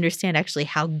I don't understand actually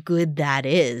how good that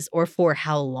is or for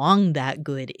how long that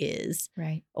good is.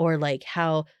 Right. Or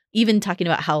how even talking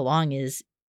about how long is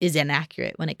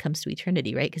inaccurate when it comes to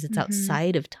eternity, right? Because it's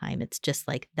outside of time. It's just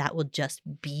that will just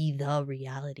be the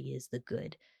reality is the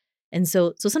good. And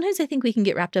so sometimes I think we can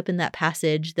get wrapped up in that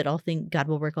passage that God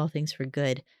will work all things for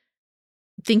good,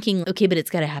 thinking, okay, but it's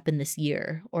got to happen this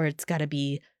year, or it's got to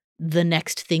be the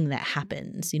next thing that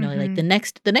happens.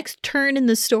 The next turn in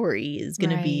the story is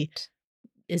going to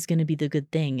be the good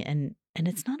thing, and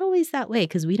it's not always that way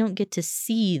because we don't get to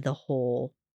see the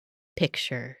whole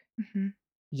picture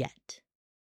yet.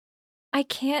 I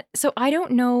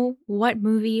don't know what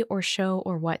movie or show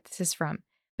or what this is from.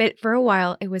 But for a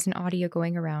while, it was an audio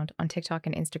going around on TikTok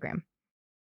and Instagram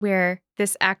where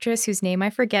this actress, whose name I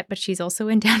forget, but she's also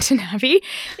in Downton Abbey,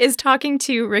 is talking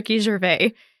to Ricky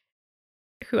Gervais,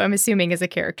 who I'm assuming is a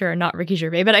character and not Ricky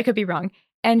Gervais, but I could be wrong.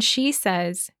 And she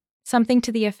says something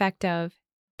to the effect of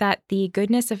that the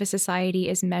goodness of a society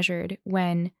is measured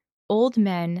when old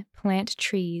men plant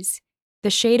trees, the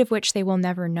shade of which they will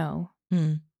never know,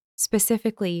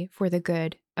 specifically for the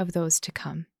good of those to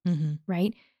come,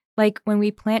 right? Like when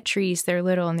we plant trees, they're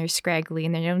little and they're scraggly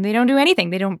and they don't do anything.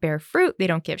 They don't bear fruit. They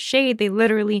don't give shade. They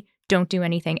literally don't do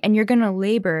anything. And you're going to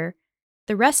labor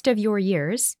the rest of your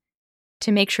years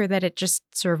to make sure that it just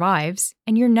survives.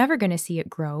 And you're never going to see it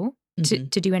grow to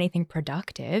do anything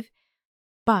productive.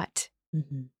 But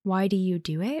why do you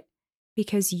do it?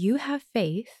 Because you have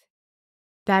faith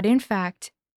that, in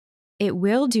fact, it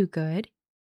will do good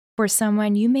for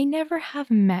someone you may never have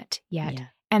met yet. Yeah.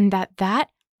 And that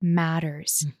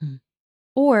matters.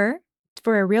 Or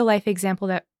for a real life example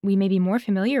that we may be more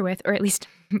familiar with, or at least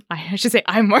I should say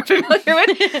I'm more familiar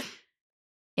with.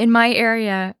 In my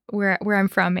area where I'm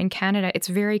from in Canada, it's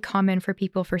very common for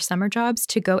people for summer jobs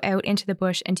to go out into the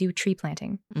bush and do tree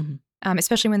planting,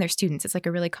 especially when they're students. It's like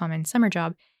a really common summer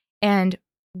job. And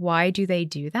why do they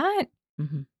do that?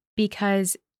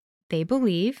 Because they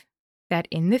believe that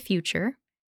in the future,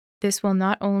 this will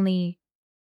not only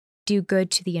do good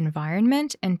to the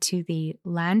environment and to the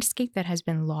landscape that has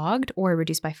been logged or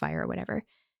reduced by fire or whatever,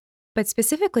 but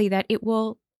specifically that it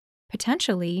will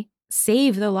potentially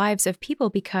save the lives of people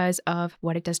because of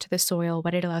what it does to the soil,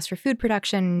 what it allows for food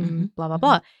production, blah, blah,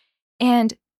 blah.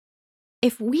 And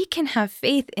if we can have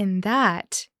faith in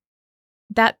that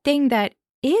thing that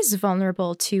is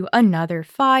vulnerable to another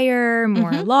fire,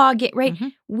 more log, right?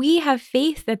 We have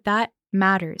faith that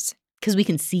matters. Because we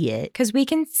can see it. Because we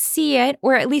can see it,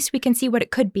 or at least we can see what it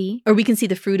could be. Or we can see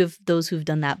the fruit of those who've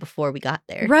done that before we got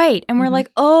there. Right. And we're like,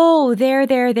 oh,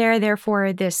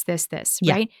 therefore this,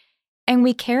 right? And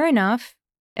we care enough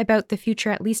about the future,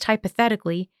 at least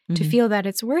hypothetically, to feel that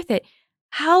it's worth it.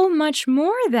 How much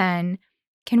more then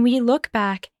can we look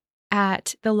back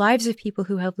at the lives of people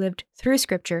who have lived through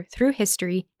scripture, through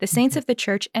history, the saints of the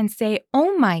church, and say,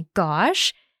 oh my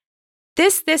gosh,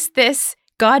 this,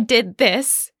 God did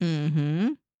this.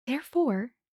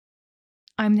 Therefore,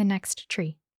 I'm the next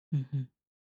tree.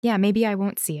 Yeah, maybe I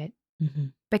won't see it.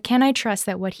 But can I trust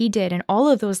that what he did in all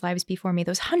of those lives before me,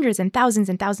 those hundreds and thousands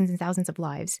and thousands and thousands of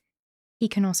lives, he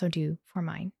can also do for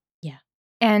mine? Yeah.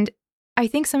 And I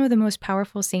think some of the most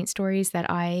powerful saint stories that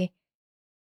I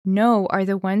know are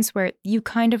the ones where you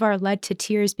kind of are led to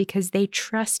tears because they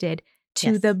trusted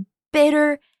to the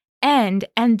bitter end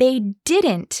and they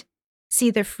didn't see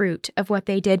the fruit of what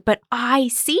they did, but I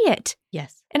see it.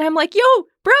 Yes. And I'm like, yo,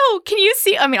 bro, can you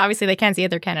see? I mean, obviously they can't see it,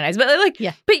 they're canonized, but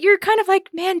but you're kind of like,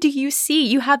 man, do you see?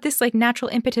 You have this like natural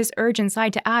impetus urge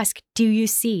inside to ask, do you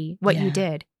see what you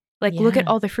did? Like, look at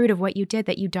all the fruit of what you did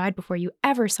that you died before you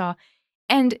ever saw.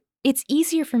 And it's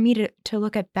easier for me to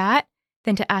look at that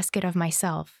than to ask it of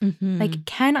myself. Like,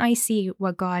 can I see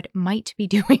what God might be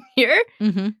doing here?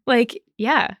 Like,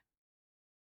 yeah.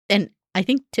 And I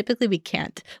think typically we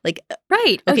can't. Like,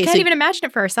 right. Okay, we can't even imagine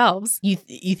it for ourselves. You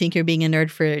think you're being a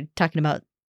nerd for talking about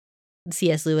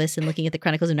C.S. Lewis and looking at the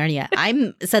Chronicles of Narnia.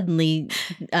 I'm suddenly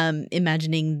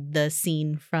imagining the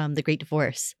scene from The Great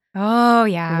Divorce. Oh,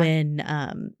 yeah. When,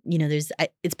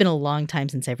 it's been a long time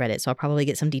since I've read it, so I'll probably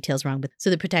get some details wrong. But so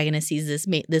the protagonist sees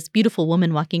this beautiful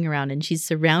woman walking around and she's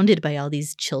surrounded by all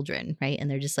these children, right? And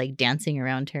they're just like dancing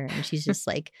around her. And she's just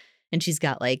like, and she's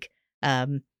got like,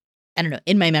 I don't know,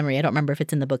 in my memory, I don't remember if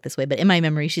it's in the book this way, but in my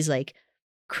memory, she's like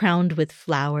crowned with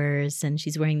flowers and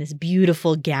she's wearing this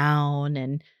beautiful gown.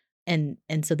 And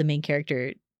so the main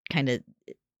character kind of,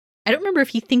 I don't remember if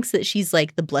he thinks that she's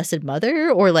like the Blessed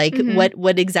Mother or like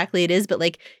what exactly it is, but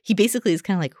like he basically is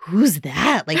kind of like, who's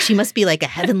that? Like she must be like a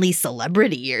heavenly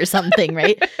celebrity or something,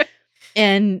 right?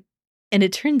 And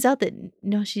it turns out that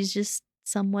no, she's just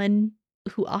someone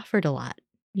who offered a lot,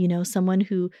 someone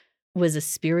who was a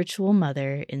spiritual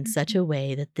mother in such a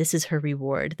way that this is her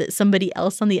reward, that somebody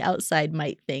else on the outside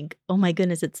might think, oh my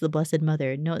goodness, it's the Blessed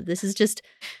Mother. No, this is just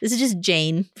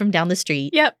Jane from down the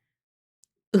street. Yep.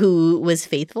 Who was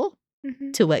faithful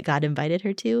to what God invited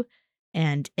her to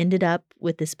and ended up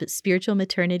with this spiritual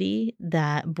maternity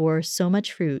that bore so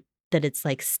much fruit that it's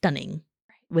like stunning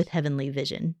with heavenly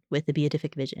vision, with the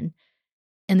beatific vision.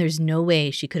 And there's no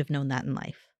way she could have known that in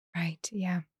life. Right.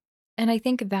 Yeah. And I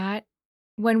think that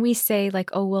when we say like,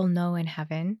 oh, we'll know in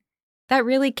heaven, that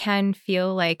really can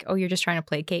feel like, oh, you're just trying to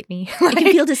placate me. It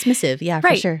can feel dismissive. Yeah,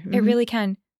 right, for sure. It really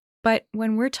can. But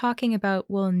when we're talking about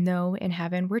we'll know in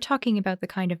heaven, we're talking about the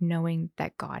kind of knowing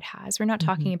that God has. We're not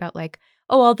talking about like,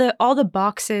 oh, all the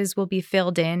boxes will be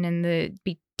filled in and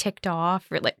be checked off.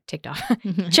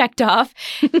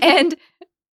 And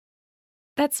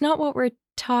that's not what we're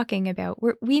talking about.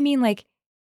 We mean like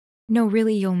no,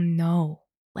 really, you'll know.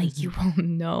 Like you will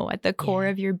know at the core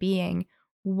Yeah. of your being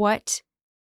what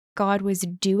God was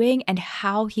doing and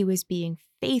how he was being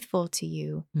faithful to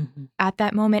you Mm-hmm. at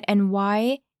that moment and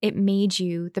why it made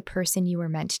you the person you were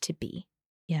meant to be.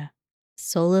 Yeah.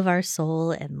 Soul of our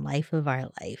soul and life of our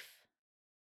life.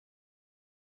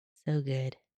 So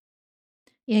good.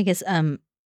 Yeah, I guess one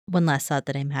last thought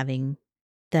that I'm having,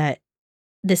 that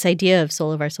this idea of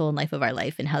soul of our soul and life of our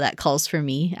life and how that calls for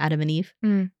me, Adam and Eve,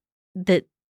 that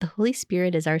the Holy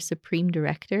Spirit as our supreme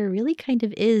director really kind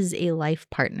of is a life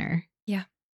partner. Yeah.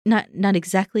 Not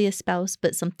exactly a spouse,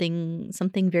 but something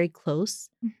very close.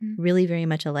 Mm-hmm. Really very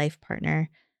much a life partner.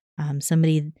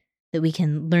 Somebody that we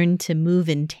can learn to move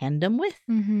in tandem with,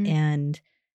 Mm-hmm. and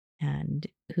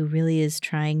who really is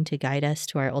trying to guide us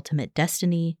to our ultimate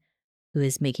destiny, who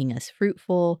is making us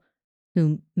fruitful,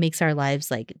 who makes our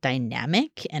lives like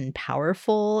dynamic and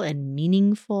powerful and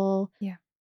meaningful. Yeah.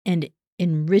 And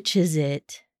enriches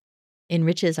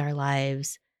our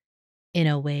lives in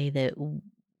a way that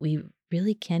we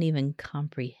really can't even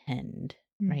comprehend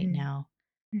right Mm-hmm. now.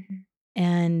 Mm-hmm.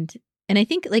 And I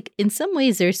think, like, in some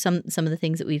ways there's some of the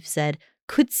things that we've said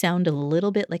could sound a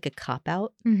little bit like a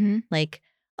cop-out. Mm-hmm. Like,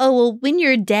 oh, well, when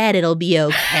you're dead, it'll be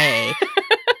okay.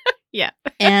 Yeah.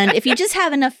 And if you just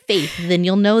have enough faith, then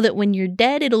you'll know that when you're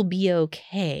dead, it'll be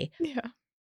okay. Yeah.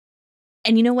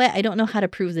 And you know what? I don't know how to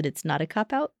prove that it's not a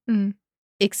cop-out, Mm.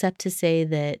 except to say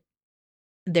that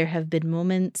there have been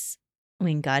moments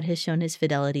when God has shown his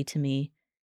fidelity to me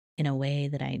in a way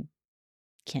that I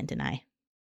can't deny.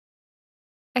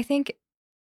 I think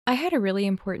I had a really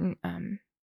important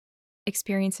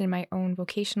experience in my own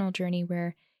vocational journey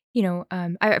where,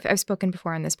 I've spoken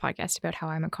before on this podcast about how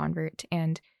I'm a convert,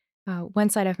 and one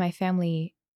side of my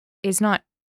family is not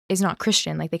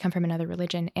Christian, like they come from another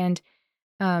religion. And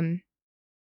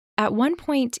at one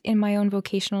point in my own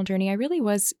vocational journey, I really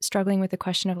was struggling with the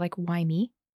question of like, why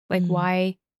me? Like,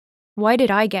 why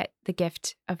did I get the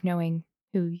gift of knowing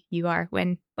who you are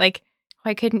when, like,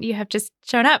 why couldn't you have just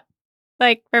shown up?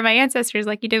 Like for my ancestors,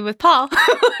 like you did with Paul,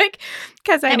 like,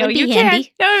 because I That know would be you handy.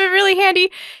 can. That would be really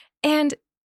handy. And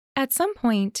at some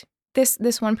point,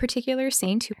 this one particular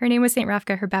saint, her name was Saint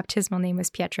Rafka, her baptismal name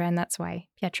was Pietra, and that's why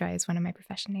Pietra is one of my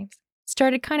profession names,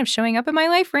 started kind of showing up in my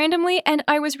life randomly, and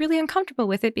I was really uncomfortable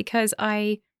with it because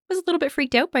I was a little bit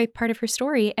freaked out by part of her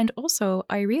story, and also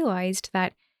I realized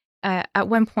that at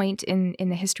one point in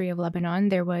the history of Lebanon,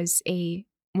 there was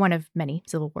one of many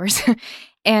civil wars.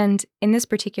 And in this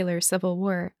particular civil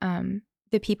war,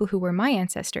 the people who were my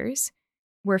ancestors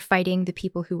were fighting the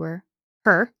people who were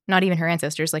her, not even her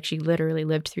ancestors, like she literally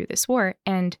lived through this war.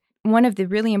 And one of the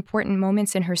really important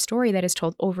moments in her story that is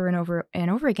told over and over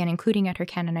and over again, including at her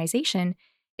canonization,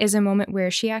 is a moment where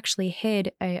she actually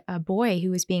hid a boy who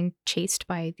was being chased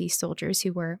by these soldiers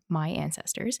who were my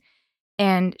ancestors.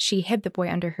 And she hid the boy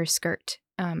under her skirt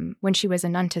when she was a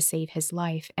nun to save his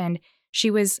life. And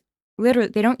she was literally,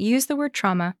 they don't use the word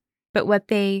trauma, but what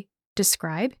they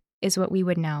describe is what we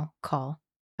would now call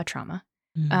a trauma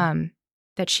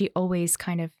that she always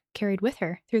kind of carried with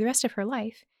her through the rest of her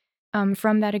life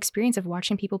from that experience of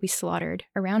watching people be slaughtered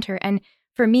around her. And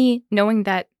for me, knowing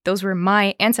that those were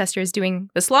my ancestors doing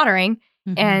the slaughtering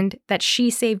and that she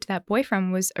saved that boy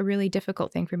from was a really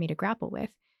difficult thing for me to grapple with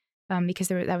because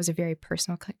that was a very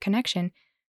personal connection.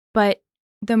 But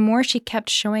the more she kept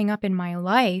showing up in my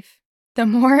life, the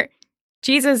more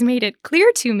Jesus made it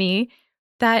clear to me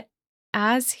that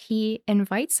as he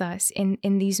invites us in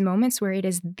these moments where it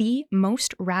is the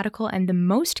most radical and the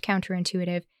most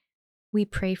counterintuitive, we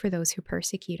pray for those who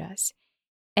persecute us.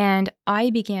 And I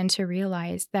began to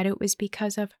realize that it was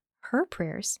because of her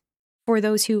prayers for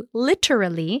those who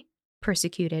literally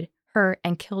persecuted her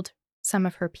and killed some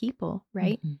of her people,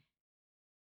 right?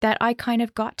 That I kind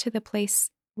of got to the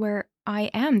place where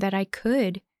I am, that I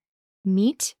could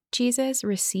meet Jesus,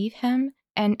 receive him,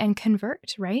 and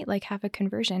convert, right? Like have a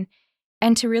conversion.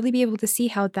 And to really be able to see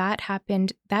how that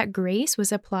happened, that grace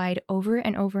was applied over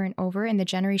and over and over in the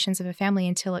generations of a family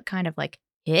until it kind of like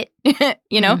hit,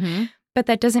 you know? But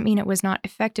that doesn't mean it was not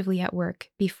effectively at work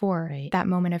before that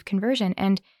moment of conversion.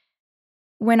 And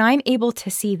when I'm able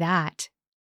to see that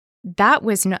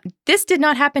was not, this did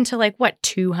not happen till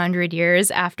 200 years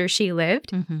after she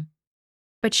lived.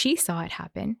 But she saw it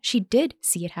happen. She did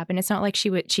see it happen. It's not like she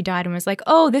died and was like,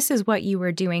 oh, this is what you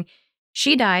were doing.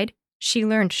 She died. She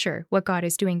learned, sure, what God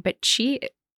is doing. But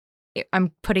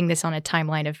I'm putting this on a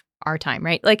timeline of our time,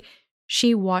 right? Like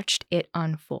she watched it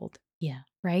unfold. Yeah.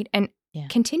 Right? And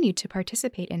continued to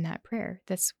participate in that prayer.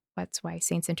 That's why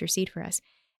saints intercede for us.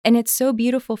 And it's so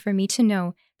beautiful for me to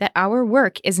know that our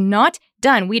work is not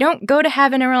done. We don't go to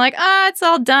heaven and we're like, it's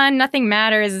all done. Nothing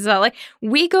matters. It's all like,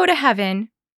 we go to heaven.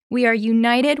 We are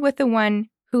united with the one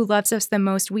who loves us the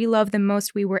most. We love the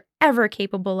most we were ever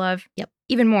capable of. Yep.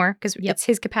 Even more, because it's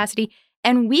his capacity.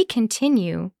 And we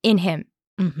continue in him,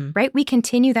 right? We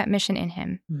continue that mission in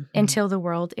him until the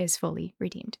world is fully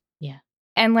redeemed. Yeah.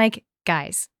 And like,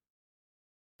 guys,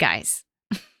 I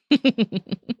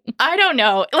don't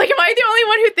know. Like, am I the only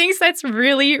one who thinks that's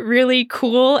really, really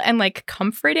cool and like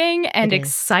comforting and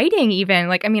exciting even?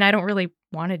 Like, I mean, I don't really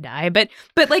want to die, but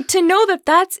like to know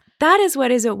that is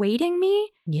what is awaiting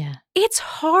me. Yeah. It's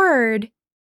hard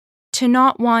to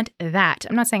not want that.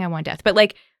 I'm not saying I want death, but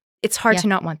like, it's hard to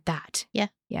not want that. Yeah.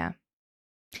 Yeah.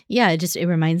 Yeah. It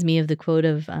reminds me of the quote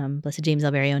of Blessed James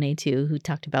Alberione too, who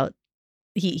talked about,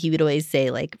 he would always say,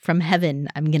 like, from heaven,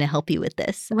 I'm going to help you with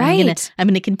this. Right. I'm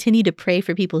going to continue to pray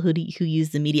for people who use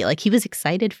the media. Like, he was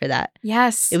excited for that.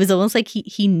 Yes. It was almost like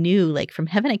he knew, like, from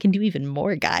heaven, I can do even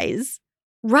more, guys.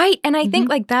 Right. And I think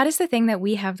like that is the thing that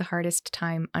we have the hardest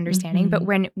time understanding. But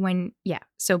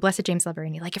so Blessed James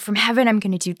Alberione, like, from heaven, I'm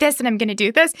going to do this and I'm going to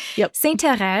do this. Yep. Saint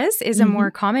Therese is a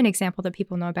more common example that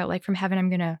people know about. Like, from heaven, I'm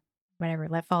going to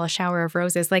let fall a shower of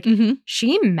roses. Like,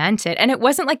 she meant it. And it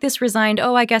wasn't like this resigned,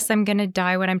 I guess I'm going to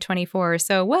die when I'm 24.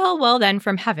 So, well, then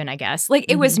from heaven, I guess. Like,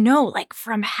 it was no, like,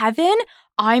 from heaven,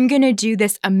 I'm going to do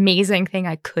this amazing thing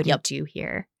I couldn't do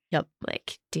here. Yep.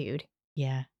 Like, dude.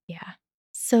 Yeah. Yeah.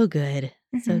 So good.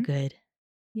 So good.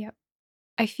 Yep.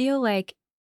 I feel like,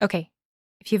 okay,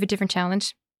 if you have a different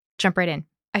challenge, jump right in.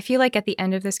 I feel like at the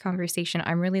end of this conversation,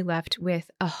 I'm really left with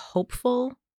a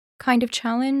hopeful kind of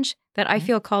challenge that I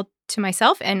feel called to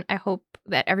myself. And I hope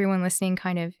that everyone listening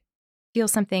kind of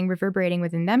feels something reverberating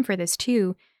within them for this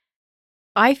too.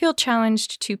 I feel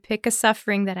challenged to pick a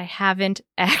suffering that I haven't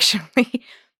actually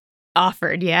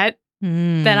offered yet,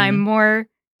 that I'm more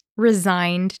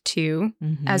resigned to,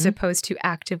 as opposed to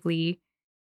actively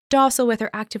docile with or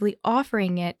actively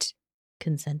offering it,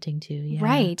 consenting to, yeah.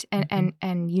 Right.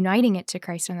 And uniting it to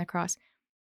Christ on the cross.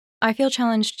 I feel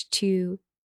challenged to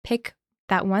pick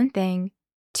that one thing,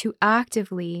 to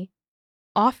actively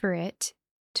offer it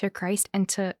to Christ and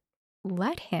to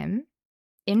let him,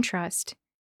 in trust,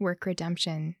 work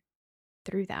redemption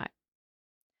through that.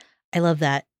 I love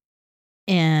that.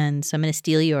 And so I'm going to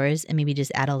steal yours and maybe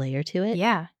just add a layer to it.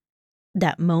 Yeah.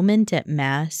 That moment at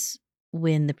Mass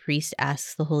when the priest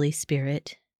asks the Holy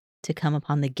Spirit to come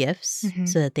upon the gifts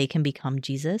so that they can become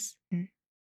Jesus.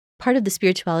 Part of the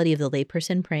spirituality of the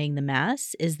layperson praying the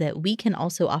Mass is that we can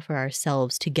also offer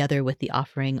ourselves together with the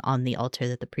offering on the altar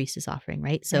that the priest is offering,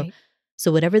 right?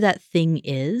 So whatever that thing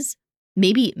is,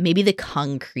 maybe the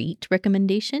concrete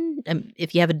recommendation,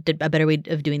 if you have a better way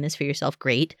of doing this for yourself,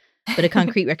 great. But a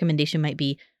concrete recommendation might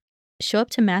be show up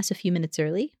to Mass a few minutes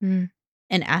early and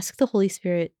ask the Holy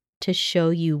Spirit to show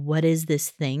you what is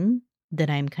this thing that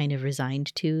I'm kind of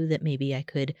resigned to, that maybe I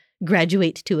could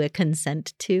graduate to a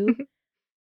consent to.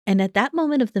 And at that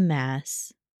moment of the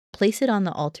Mass, place it on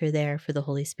the altar there for the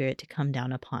Holy Spirit to come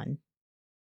down upon,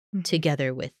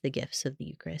 together with the gifts of the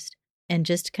Eucharist. And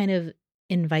just kind of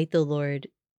invite the Lord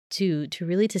to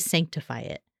really to sanctify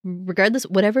it. Regardless,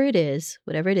 whatever it is,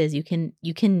 you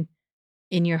can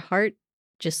in your heart,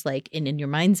 just like in your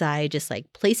mind's eye, just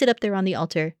like place it up there on the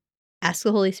altar, ask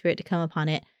the Holy Spirit to come upon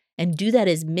it, and do that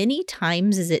as many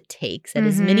times as it takes, at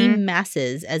as many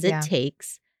masses as it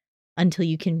takes, until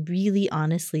you can really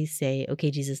honestly say,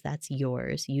 okay, Jesus, that's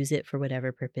yours. Use it for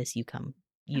whatever purpose you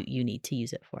need to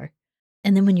use it for.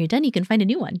 And then when you're done, you can find a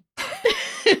new one.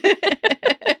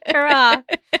 Hurrah!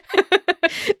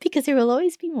 Because there will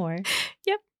always be more.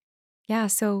 Yep. Yeah,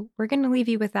 so we're going to leave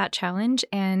you with that challenge,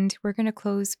 and we're going to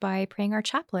close by praying our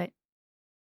chaplet.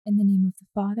 In the name of the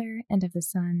Father, and of the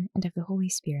Son, and of the Holy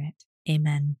Spirit.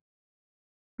 Amen.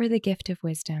 For the gift of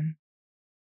wisdom.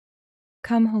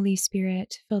 Come, Holy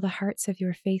Spirit, fill the hearts of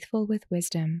your faithful with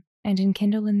wisdom, and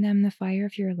enkindle in them the fire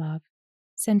of your love.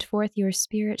 Send forth your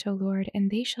Spirit, O Lord,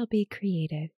 and they shall be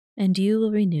created. And you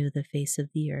will renew the face of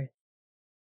the earth.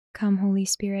 Come, Holy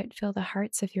Spirit, fill the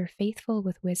hearts of your faithful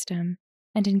with wisdom,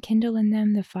 and enkindle in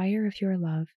them the fire of your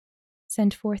love.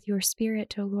 Send forth your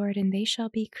Spirit, O Lord, and they shall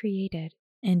be created.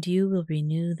 And you will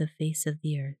renew the face of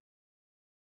the earth.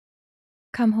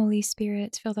 Come, Holy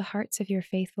Spirit, fill the hearts of your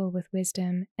faithful with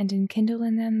wisdom, and enkindle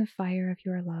in them the fire of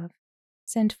your love.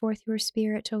 Send forth your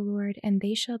Spirit, O Lord, and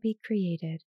they shall be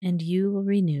created. And you will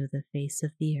renew the face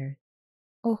of the earth.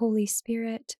 O Holy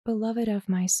Spirit, beloved of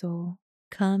my soul,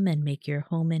 come and make your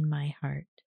home in my heart.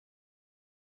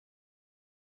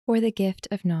 For the gift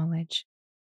of knowledge.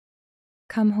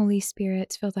 Come, Holy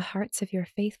Spirit, fill the hearts of your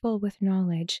faithful with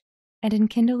knowledge, and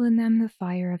enkindle in them the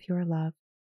fire of your love.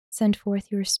 Send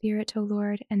forth your Spirit, O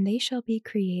Lord, and they shall be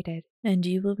created. And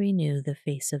you will renew the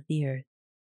face of the earth.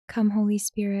 Come, Holy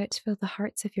Spirit, fill the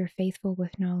hearts of your faithful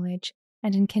with knowledge,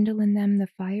 and enkindle in them the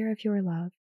fire of your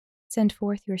love. Send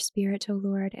forth your Spirit, O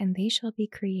Lord, and they shall be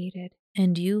created.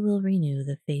 And you will renew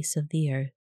the face of the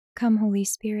earth. Come, Holy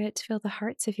Spirit, fill the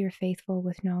hearts of your faithful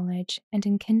with knowledge, and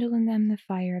enkindle in them the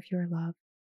fire of your love.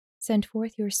 Send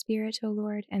forth your Spirit, O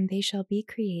Lord, and they shall be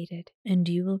created. And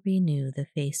you will renew the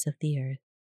face of the earth.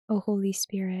 O Holy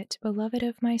Spirit, beloved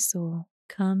of my soul,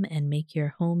 come and make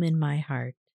your home in my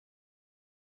heart.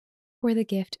 For the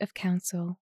gift of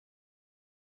counsel.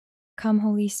 Come,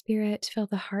 Holy Spirit, fill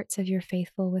the hearts of your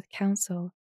faithful with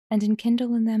counsel, and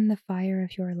enkindle in them the fire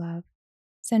of your love.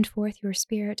 Send forth your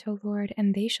Spirit, O Lord,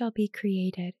 and they shall be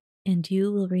created. And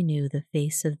you will renew the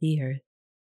face of the earth.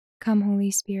 Come, Holy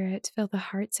Spirit, fill the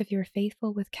hearts of your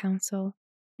faithful with counsel,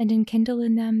 and enkindle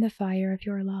in them the fire of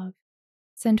your love.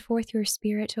 Send forth your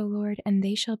Spirit, O Lord, and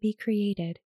they shall be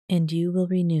created. And you will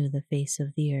renew the face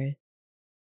of the earth.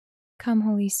 Come,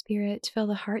 Holy Spirit, fill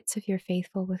the hearts of your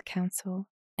faithful with counsel,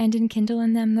 and enkindle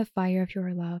in them the fire of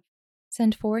your love.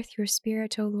 Send forth your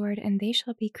Spirit, O Lord, and they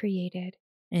shall be created.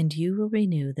 And you will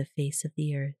renew the face of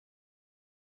the earth.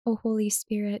 O Holy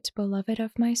Spirit, beloved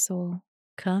of my soul,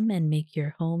 come and make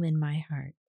your home in my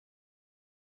heart.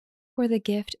 For the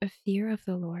gift of fear of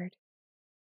the Lord.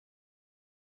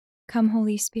 Come,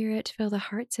 Holy Spirit, fill the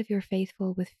hearts of your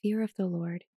faithful with fear of the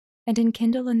Lord, and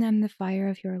enkindle in them the fire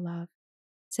of your love.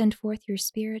 Send forth your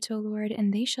Spirit, O Lord,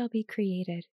 and they shall be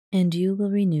created. And you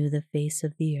will renew the face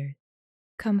of the earth.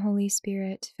 Come, Holy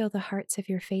Spirit, fill the hearts of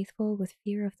your faithful with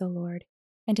fear of the Lord,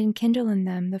 and enkindle in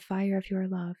them the fire of your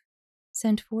love.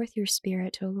 Send forth your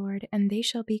Spirit, O Lord, and they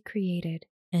shall be created.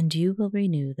 And you will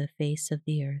renew the face of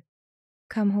the earth.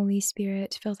 Come, Holy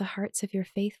Spirit, fill the hearts of your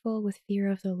faithful with fear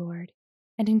of the Lord,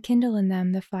 and enkindle in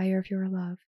them the fire of your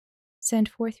love. Send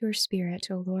forth your Spirit,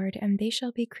 O Lord, and they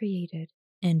shall be created.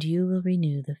 And you will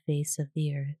renew the face of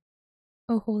the earth.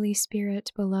 O Holy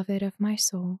Spirit, beloved of my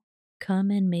soul,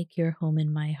 come and make your home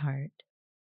in my heart.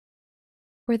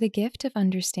 For the gift of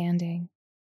understanding.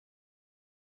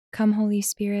 Come, Holy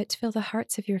Spirit, fill the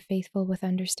hearts of your faithful with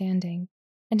understanding,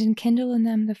 and enkindle in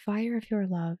them the fire of your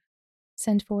love.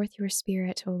 Send forth your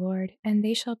Spirit, O Lord, and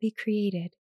they shall be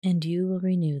created. And you will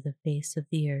renew the face of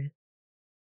the earth.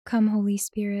 Come, Holy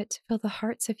Spirit, fill the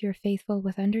hearts of your faithful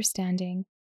with understanding,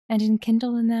 and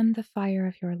enkindle in them the fire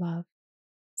of your love.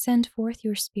 Send forth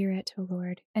your Spirit, O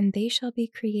Lord, and they shall be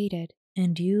created.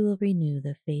 And you will renew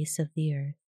the face of the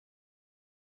earth.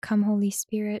 Come, Holy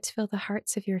Spirit, fill the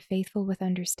hearts of your faithful with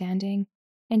understanding,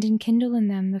 and enkindle in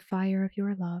them the fire of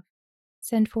your love.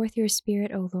 Send forth your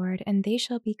Spirit, O Lord, and they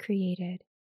shall be created.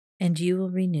 And you will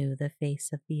renew the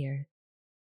face of the earth.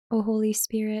 O Holy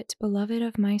Spirit, beloved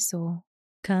of my soul,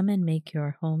 come and make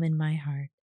your home in my heart.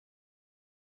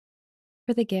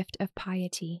 For the gift of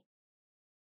piety.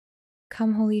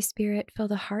 Come, Holy Spirit, fill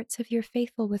the hearts of your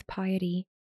faithful with piety,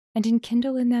 and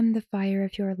enkindle in them the fire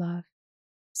of your love.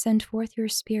 Send forth your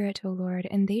Spirit, O Lord,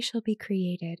 and they shall be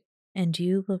created. And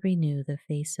you will renew the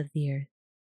face of the earth.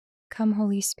 Come,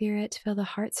 Holy Spirit, fill the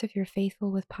hearts of your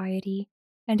faithful with piety,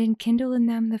 and enkindle in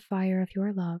them the fire of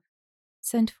your love.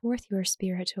 Send forth your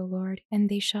Spirit, O Lord, and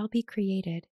they shall be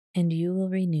created. And you will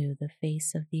renew the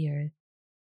face of the earth.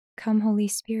 Come, Holy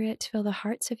Spirit, fill the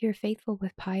hearts of your faithful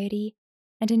with piety,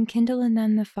 and enkindle in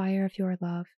them the fire of your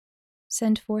love.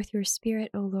 Send forth your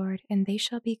Spirit, O Lord, and they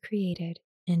shall be created.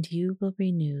 And you will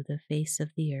renew the face of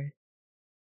the earth.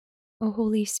 O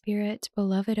Holy Spirit,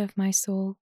 beloved of my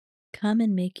soul, come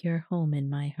and make your home in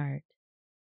my heart.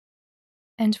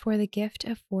 And for the gift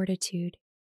of fortitude.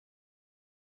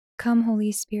 Come,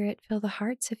 Holy Spirit, fill the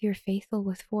hearts of your faithful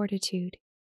with fortitude,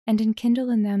 and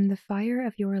enkindle in them the fire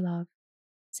of your love.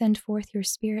 Send forth your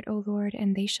Spirit, O Lord,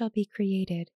 and they shall be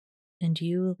created. And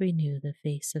you will renew the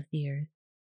face of the earth.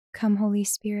 Come, Holy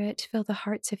Spirit, fill the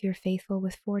hearts of your faithful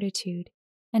with fortitude,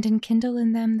 and enkindle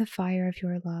in them the fire of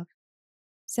your love.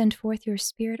 Send forth your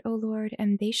Spirit, O Lord,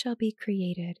 and they shall be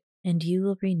created. And you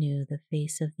will renew the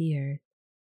face of the earth.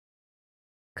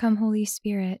 Come, Holy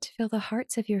Spirit, fill the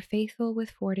hearts of your faithful with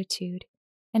fortitude,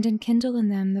 and enkindle in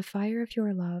them the fire of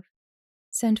your love.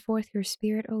 Send forth your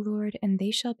Spirit, O Lord, and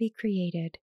they shall be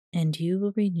created. And you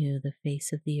will renew the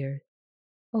face of the earth.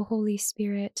 O Holy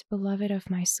Spirit, beloved of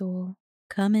my soul,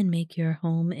 come and make your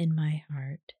home in my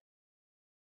heart.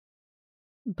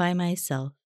 By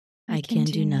myself I can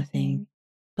do nothing,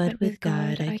 but with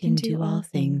God I can do all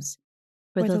things.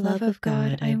 For the love of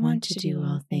God I want to do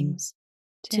all things.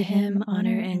 To him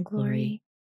honor and glory,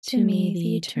 to me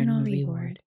the eternal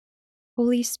reward.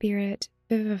 Holy Spirit,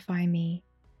 vivify me.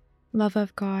 Love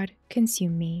of God,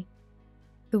 consume me.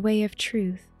 The way of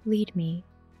truth, lead me.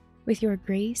 With your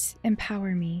grace,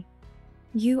 empower me.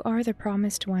 You are the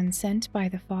promised one sent by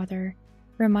the Father,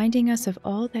 reminding us of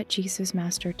all that Jesus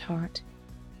Master taught.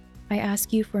 I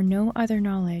ask you for no other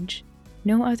knowledge,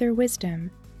 no other wisdom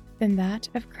than that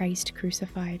of Christ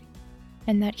crucified,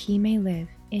 and that he may live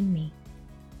in me.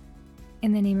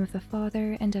 In the name of the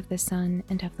Father, and of the Son,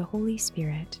 and of the Holy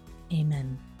Spirit.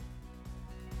 Amen.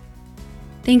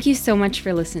 Thank you so much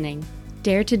for listening.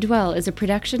 Dare to Dwell is a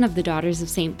production of the Daughters of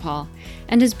St. Paul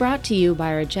and is brought to you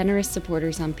by our generous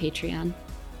supporters on Patreon.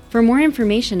 For more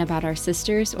information about our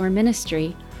sisters or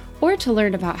ministry, or to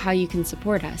learn about how you can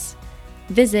support us,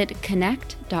 visit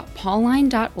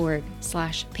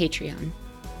connect.pauline.org/Patreon.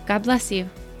 God bless you.